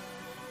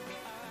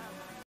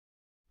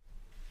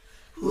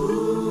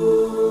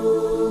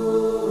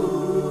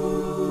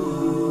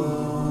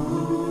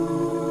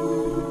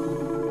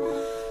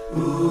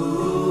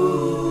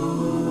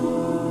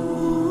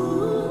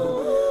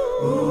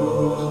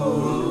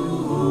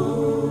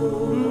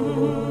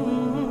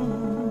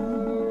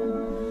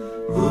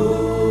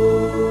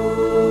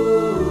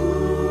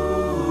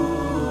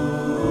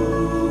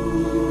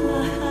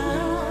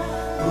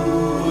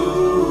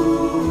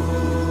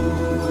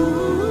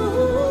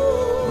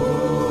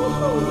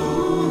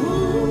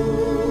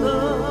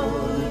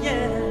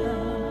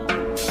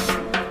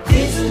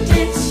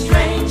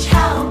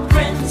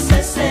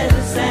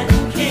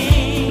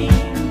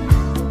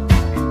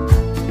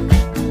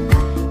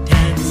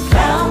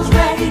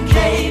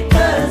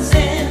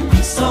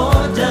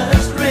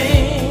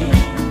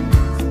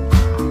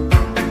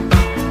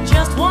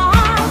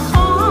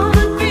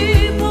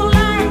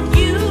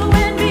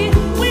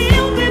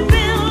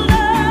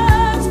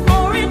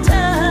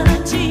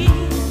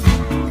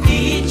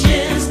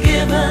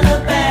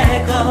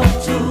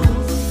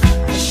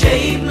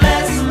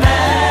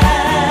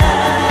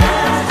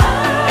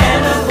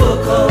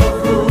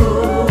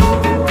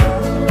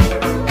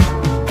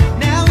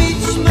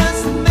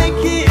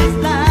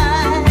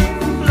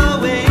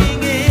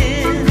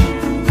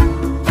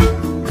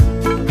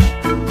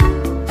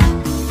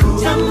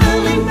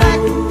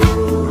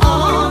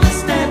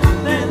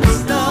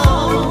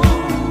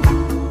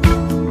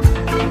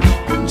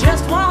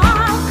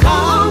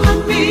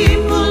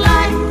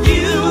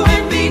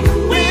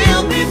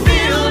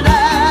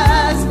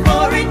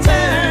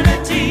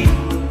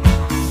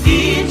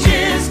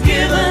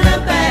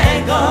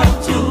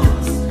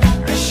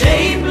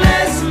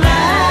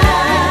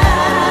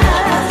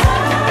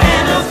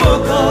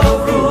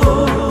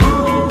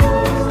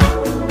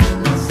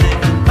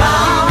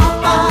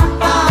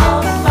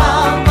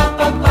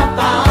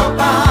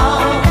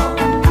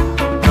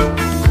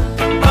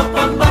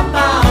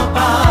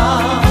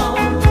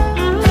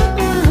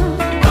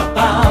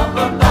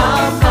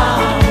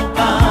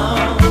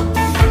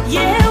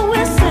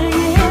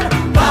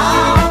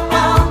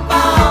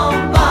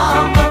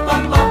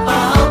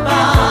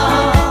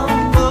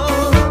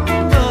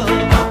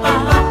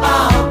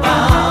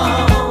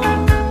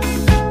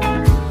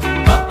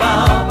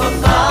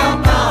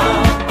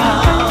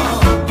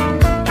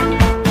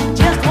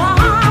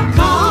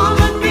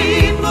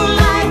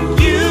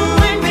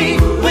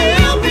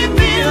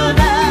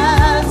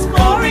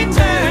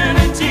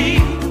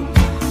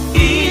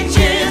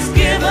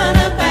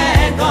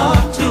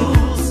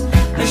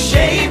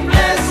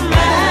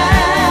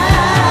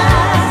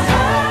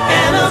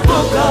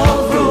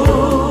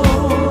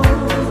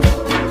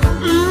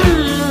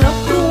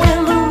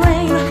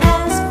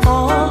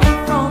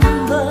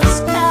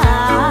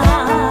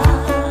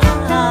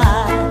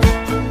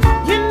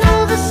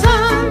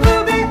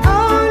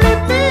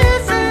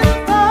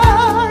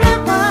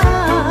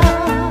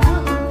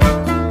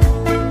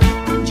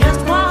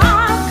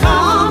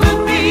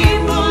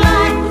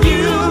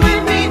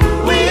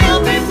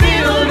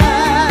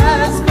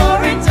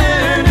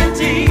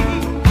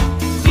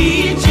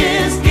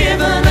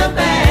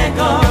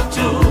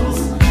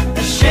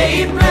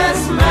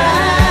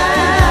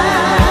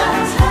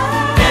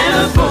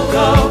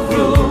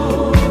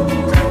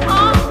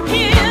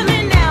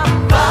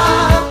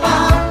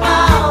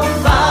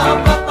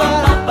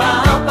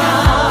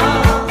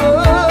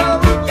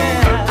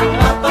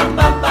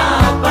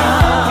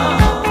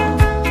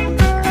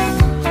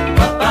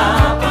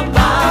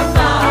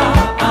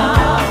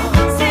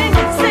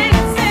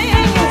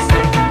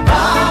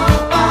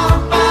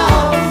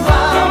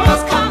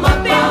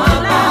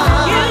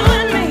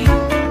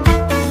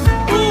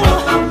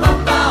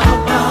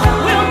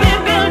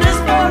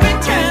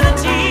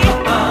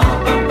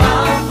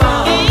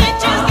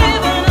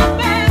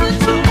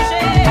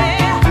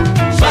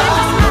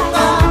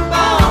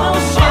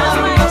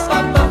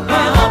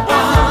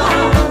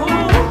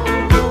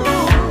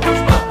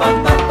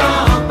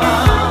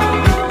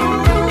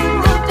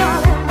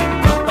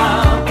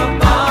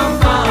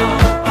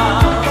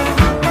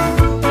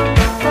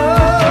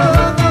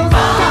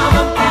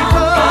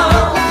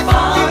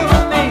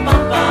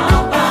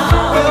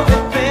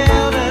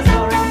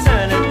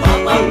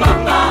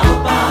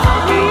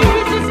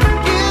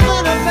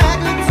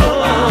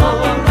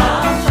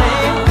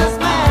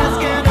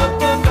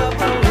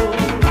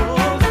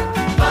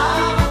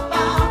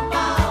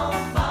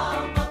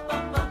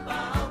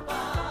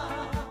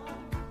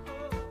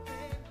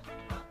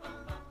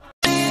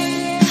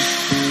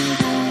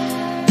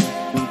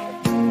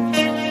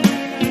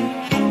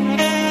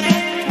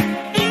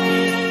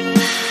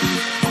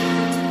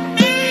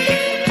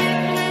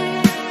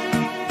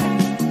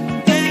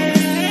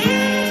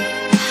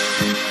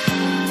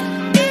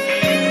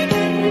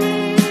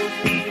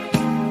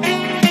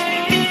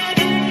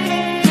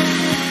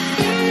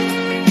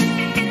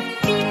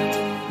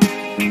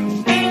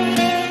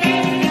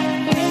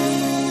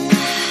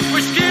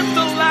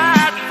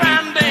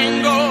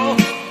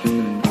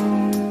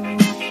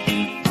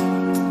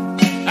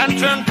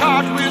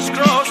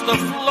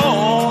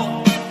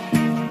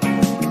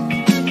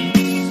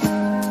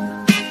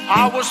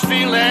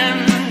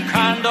 feeling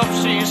kind of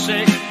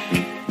seasick,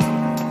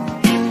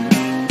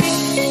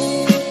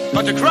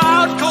 but the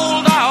crowd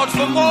called out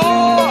for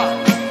more.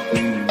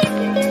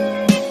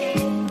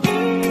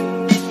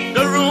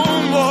 The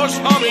room was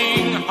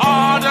humming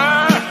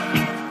harder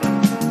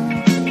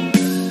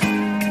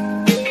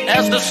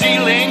as the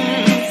ceiling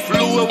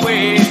flew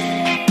away.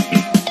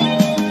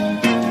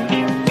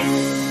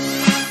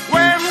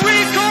 When we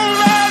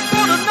called out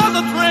for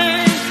another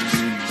drink,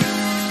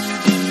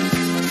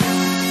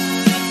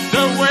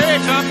 the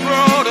waiter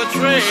brought a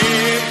tray.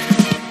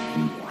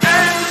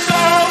 And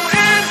so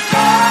it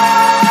was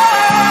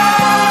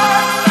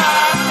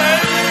that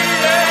lady,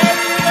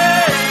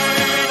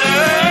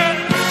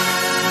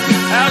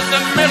 as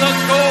the miller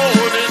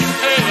told his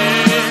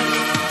tale,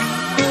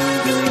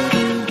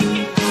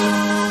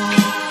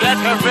 that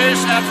her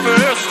face at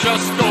first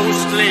just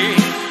ghostly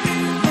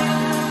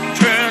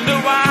turned a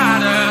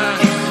wider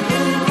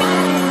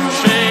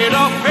shade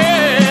of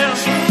pale.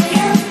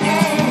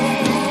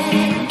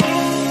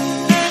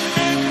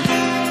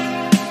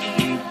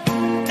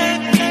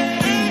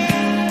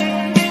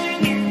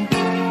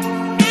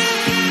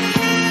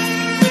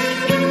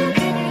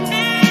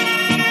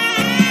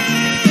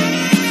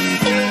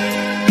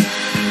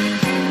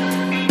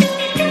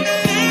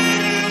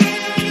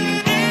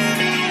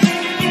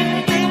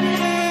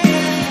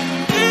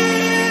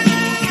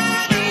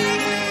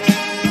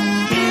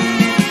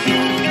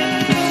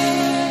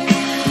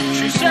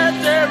 She said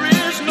there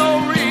is no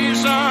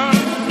reason,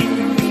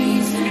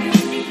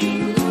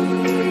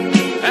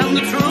 and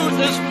the truth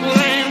is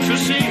plain to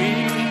see.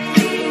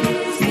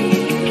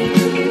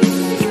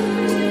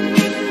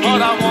 But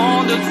I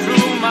wandered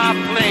through my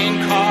playing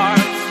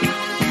cards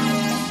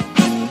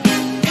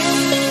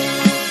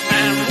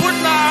and would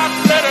not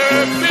let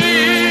her be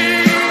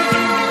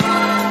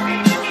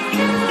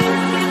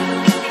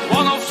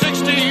one of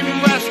 16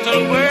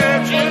 Western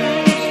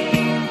virgins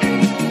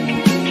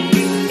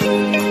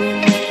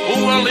who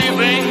were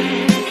leaving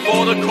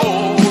for the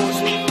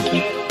coast.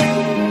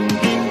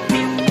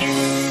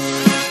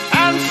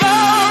 And so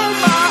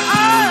my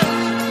eyes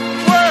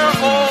were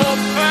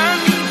open,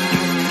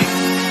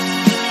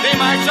 they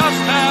might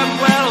just have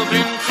well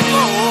been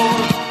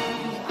closed.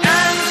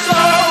 And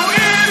so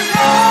it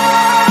was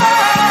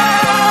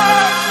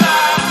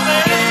that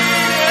lady,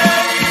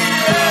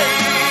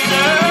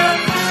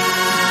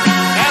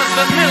 as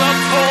the miller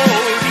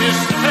told his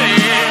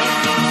tale,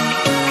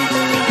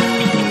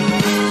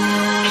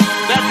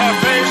 that her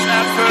face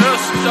at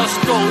first just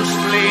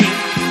ghostly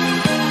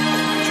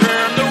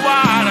turned a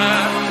wider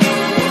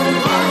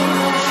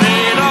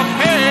shade of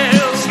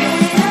pale.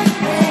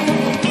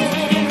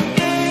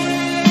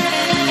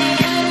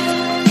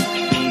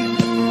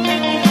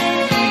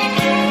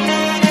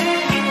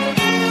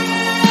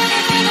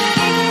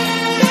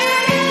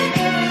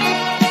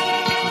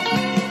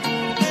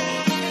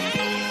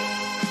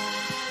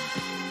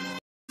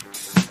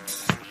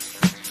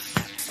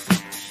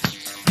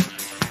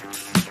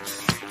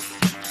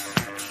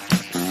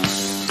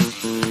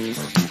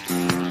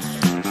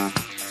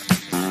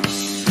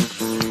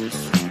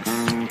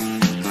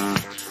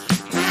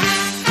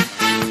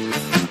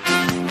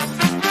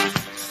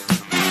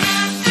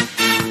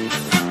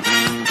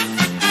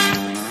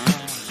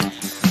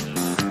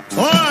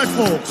 Alright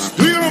folks,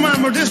 do you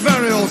remember this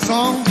very old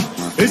song?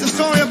 It's a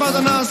story about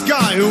a nice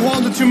guy who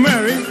wanted to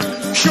marry.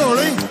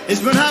 Surely,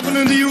 it's been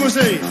happening in the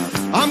USA.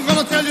 I'm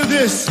gonna tell you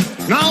this.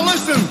 Now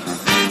listen.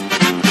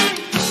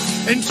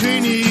 In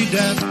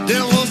Trinidad,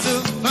 there was a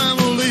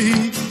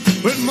family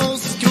with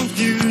most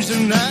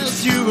confusion,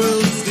 as you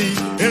will see.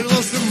 It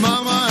was a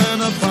mama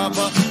and a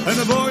papa and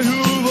a boy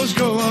who was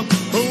grow up,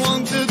 who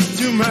wanted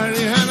to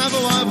marry and have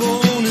a wife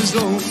on his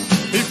own.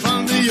 He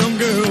found a young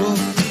girl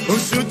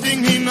who's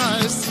shooting him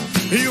nice.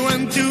 He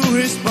went to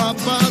his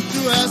papa to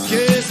ask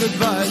his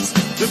advice.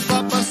 The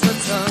papa said,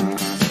 son,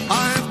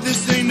 I have to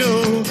say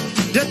no.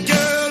 That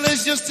girl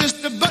is your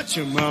sister, but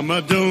your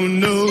mama don't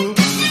know.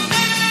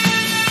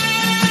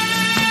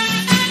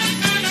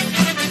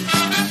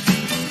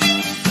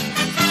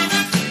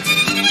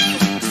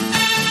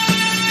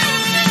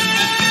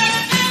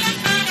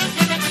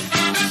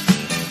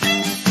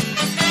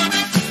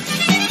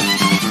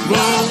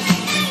 Whoa,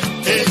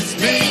 it's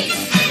me.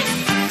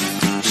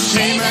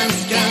 Shame and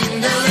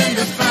scandal in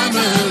the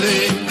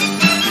family.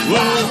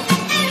 Whoa,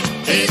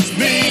 it's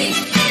me.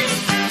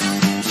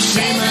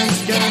 Shame and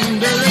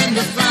scandal in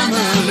the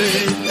family.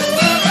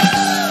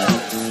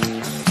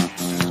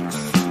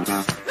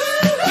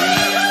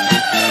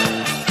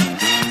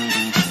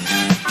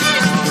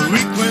 The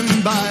week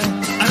went by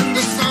and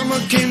the summer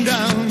came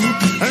down,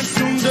 and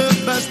soon the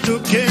best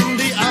cook in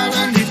the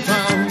island he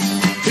found.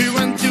 He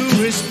went to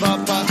his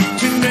papa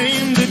to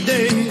name the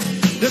day.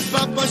 The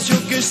papa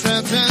shook his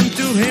head and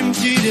to him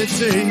she did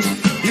say,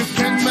 you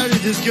can't marry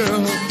this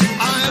girl,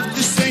 I have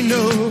to say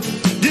no.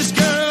 This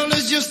girl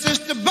is your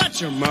sister,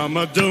 but your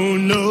mama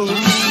don't know.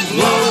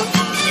 Whoa,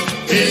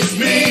 it's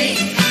me.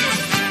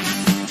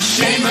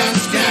 Shame and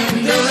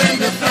scandal in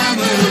the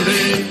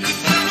family.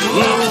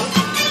 Whoa,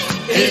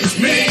 it's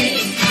me.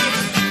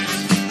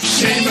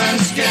 Shame and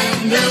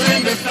scandal in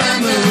in the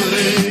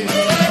family.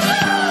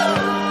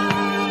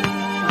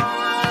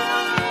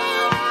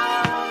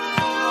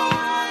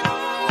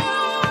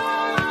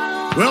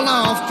 Well,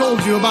 now I've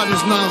told you about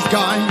this nice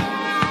guy,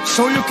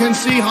 so you can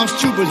see how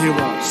stupid he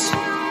was.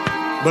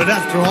 But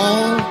after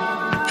all,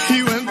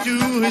 he went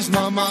to his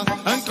mama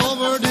and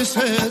covered his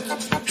head.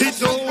 He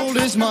told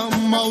his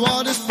mama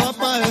what his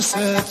papa had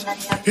said.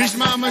 His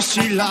mama,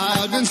 she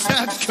lied and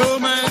said,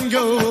 come and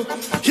go.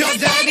 Your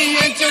daddy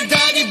ain't your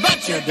daddy,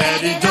 but your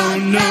daddy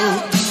don't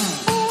know.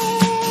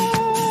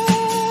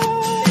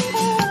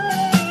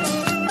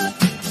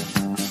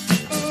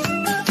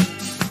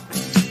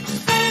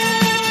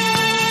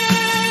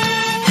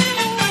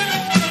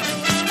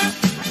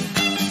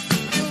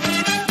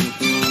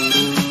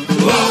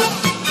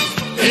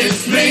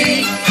 It's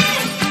me,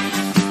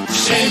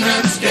 shame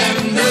and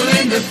scandal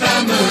in the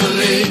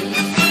family.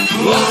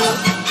 Whoa,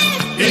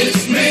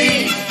 it's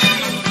me,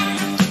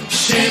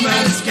 shame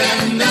and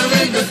scandal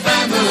in the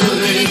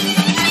family.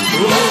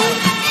 Whoa,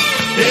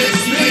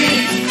 it's me,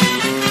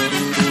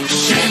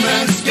 shame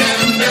and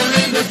scandal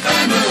in the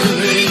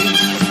family.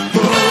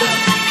 Whoa,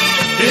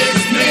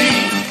 it's me,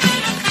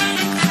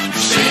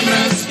 shame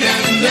and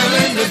scandal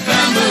in the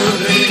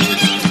family.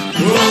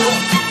 Whoa,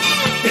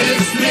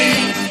 it's me.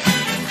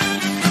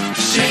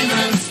 Shame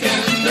and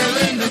scandal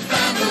in the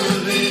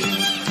family.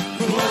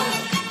 Whoa,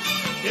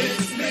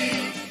 it's me.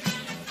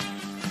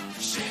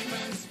 Shame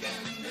and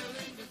scandal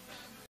in the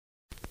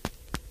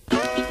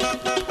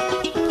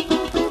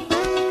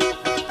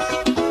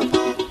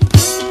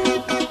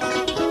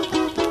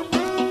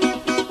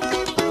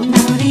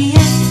Now the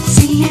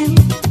ACM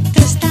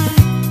does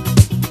die.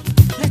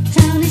 The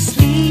town is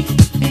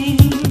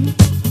sleeping.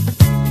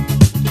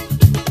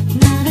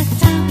 Now the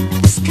time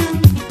has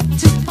come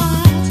to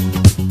part.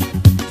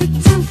 The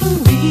time for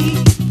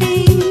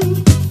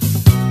weeping.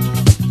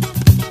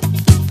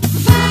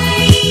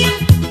 Vaya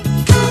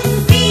con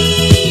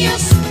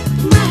Dios,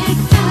 my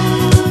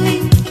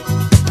darling.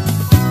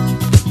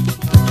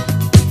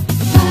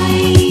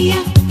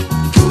 Vaya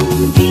con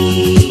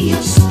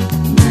Dios,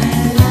 my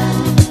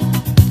love.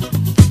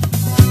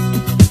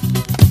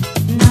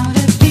 Now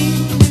the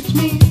village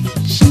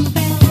mission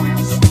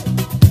bells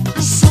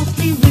are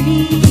softly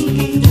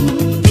ringing.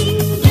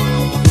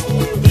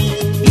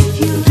 If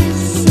you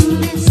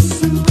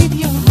listen with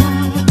your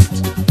heart,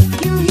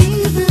 you'll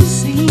hear them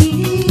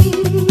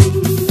singing.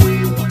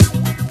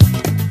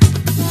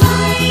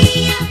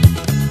 Vaya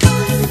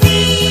con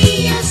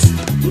Dios,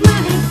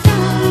 my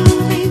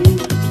darling.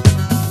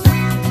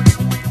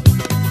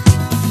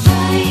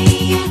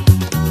 Vaya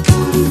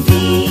con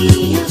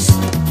Dios,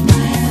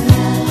 my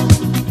love.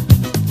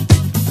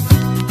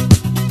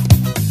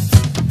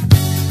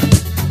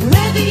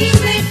 Wherever you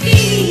may be,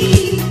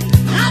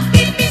 I'll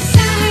be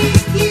beside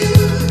you.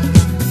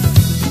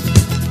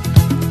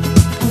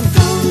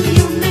 Although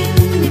you're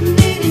many,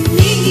 many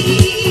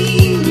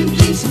million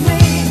dreams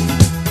away,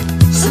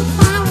 so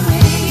far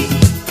away,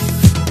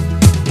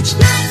 each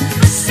night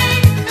I say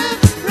a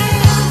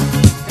prayer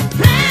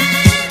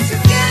to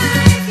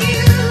guide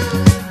you.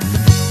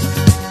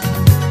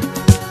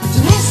 To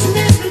lessen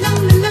every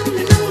lonely,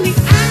 lonely, lonely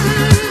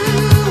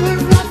hour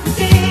of the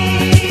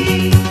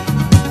day.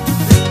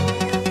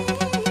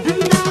 And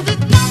now the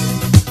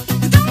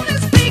dawn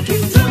is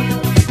breaking through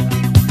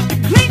a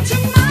great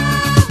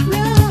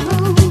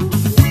tomorrow.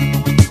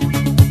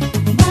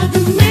 But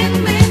the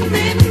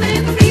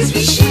memories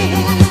we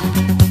share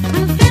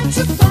are then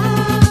to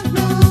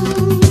borrow.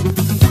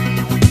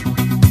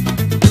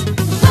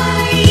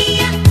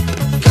 Vaya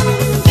con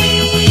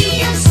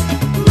Dios,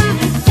 my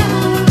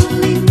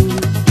darling.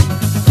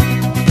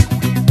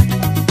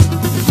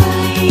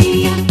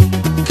 Vaya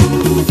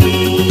con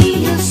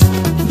Dios,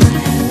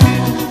 my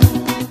love.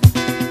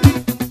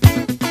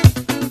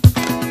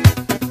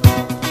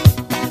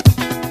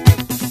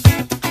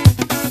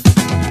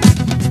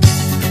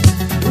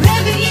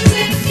 Wherever you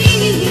may be,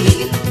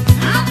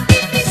 I'll be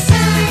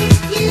beside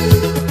you.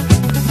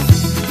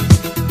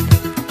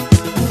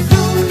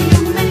 Although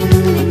you're many,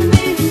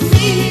 many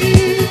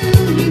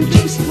million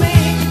dreams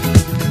away,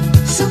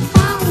 so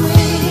far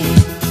away,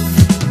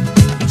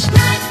 each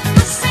night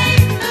I say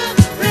a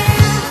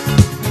prayer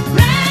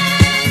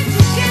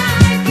to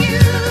guide you.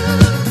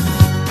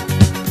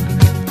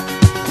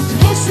 To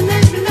lessen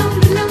every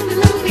lonely, lonely,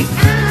 lonely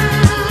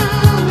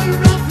hour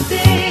of the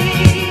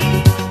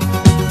day.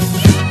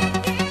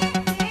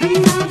 And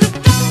now the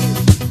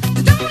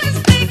dawn is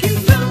breaking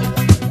through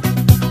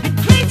a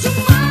great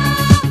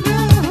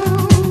tomorrow.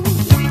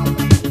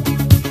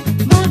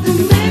 But the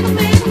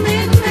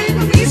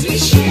memories we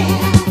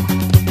share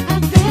are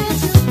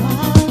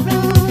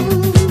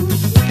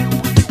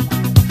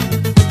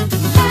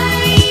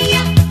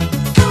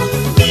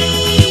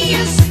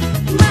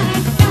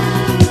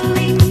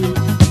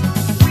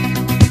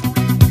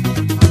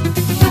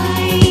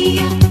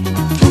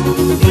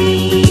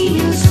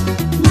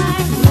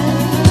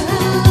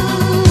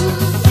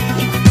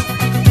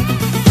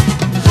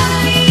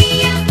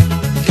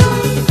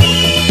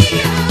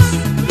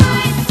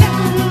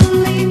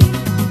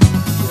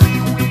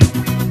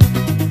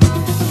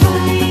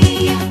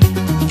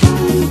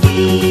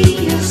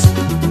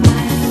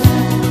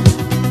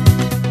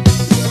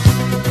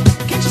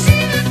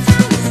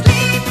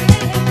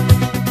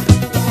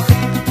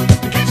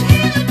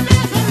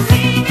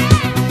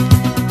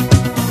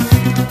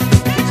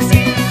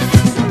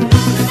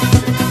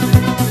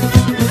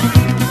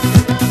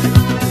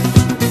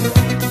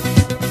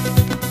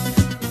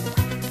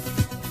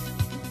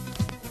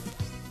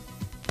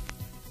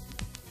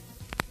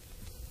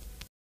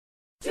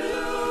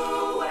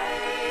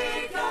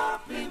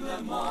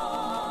more.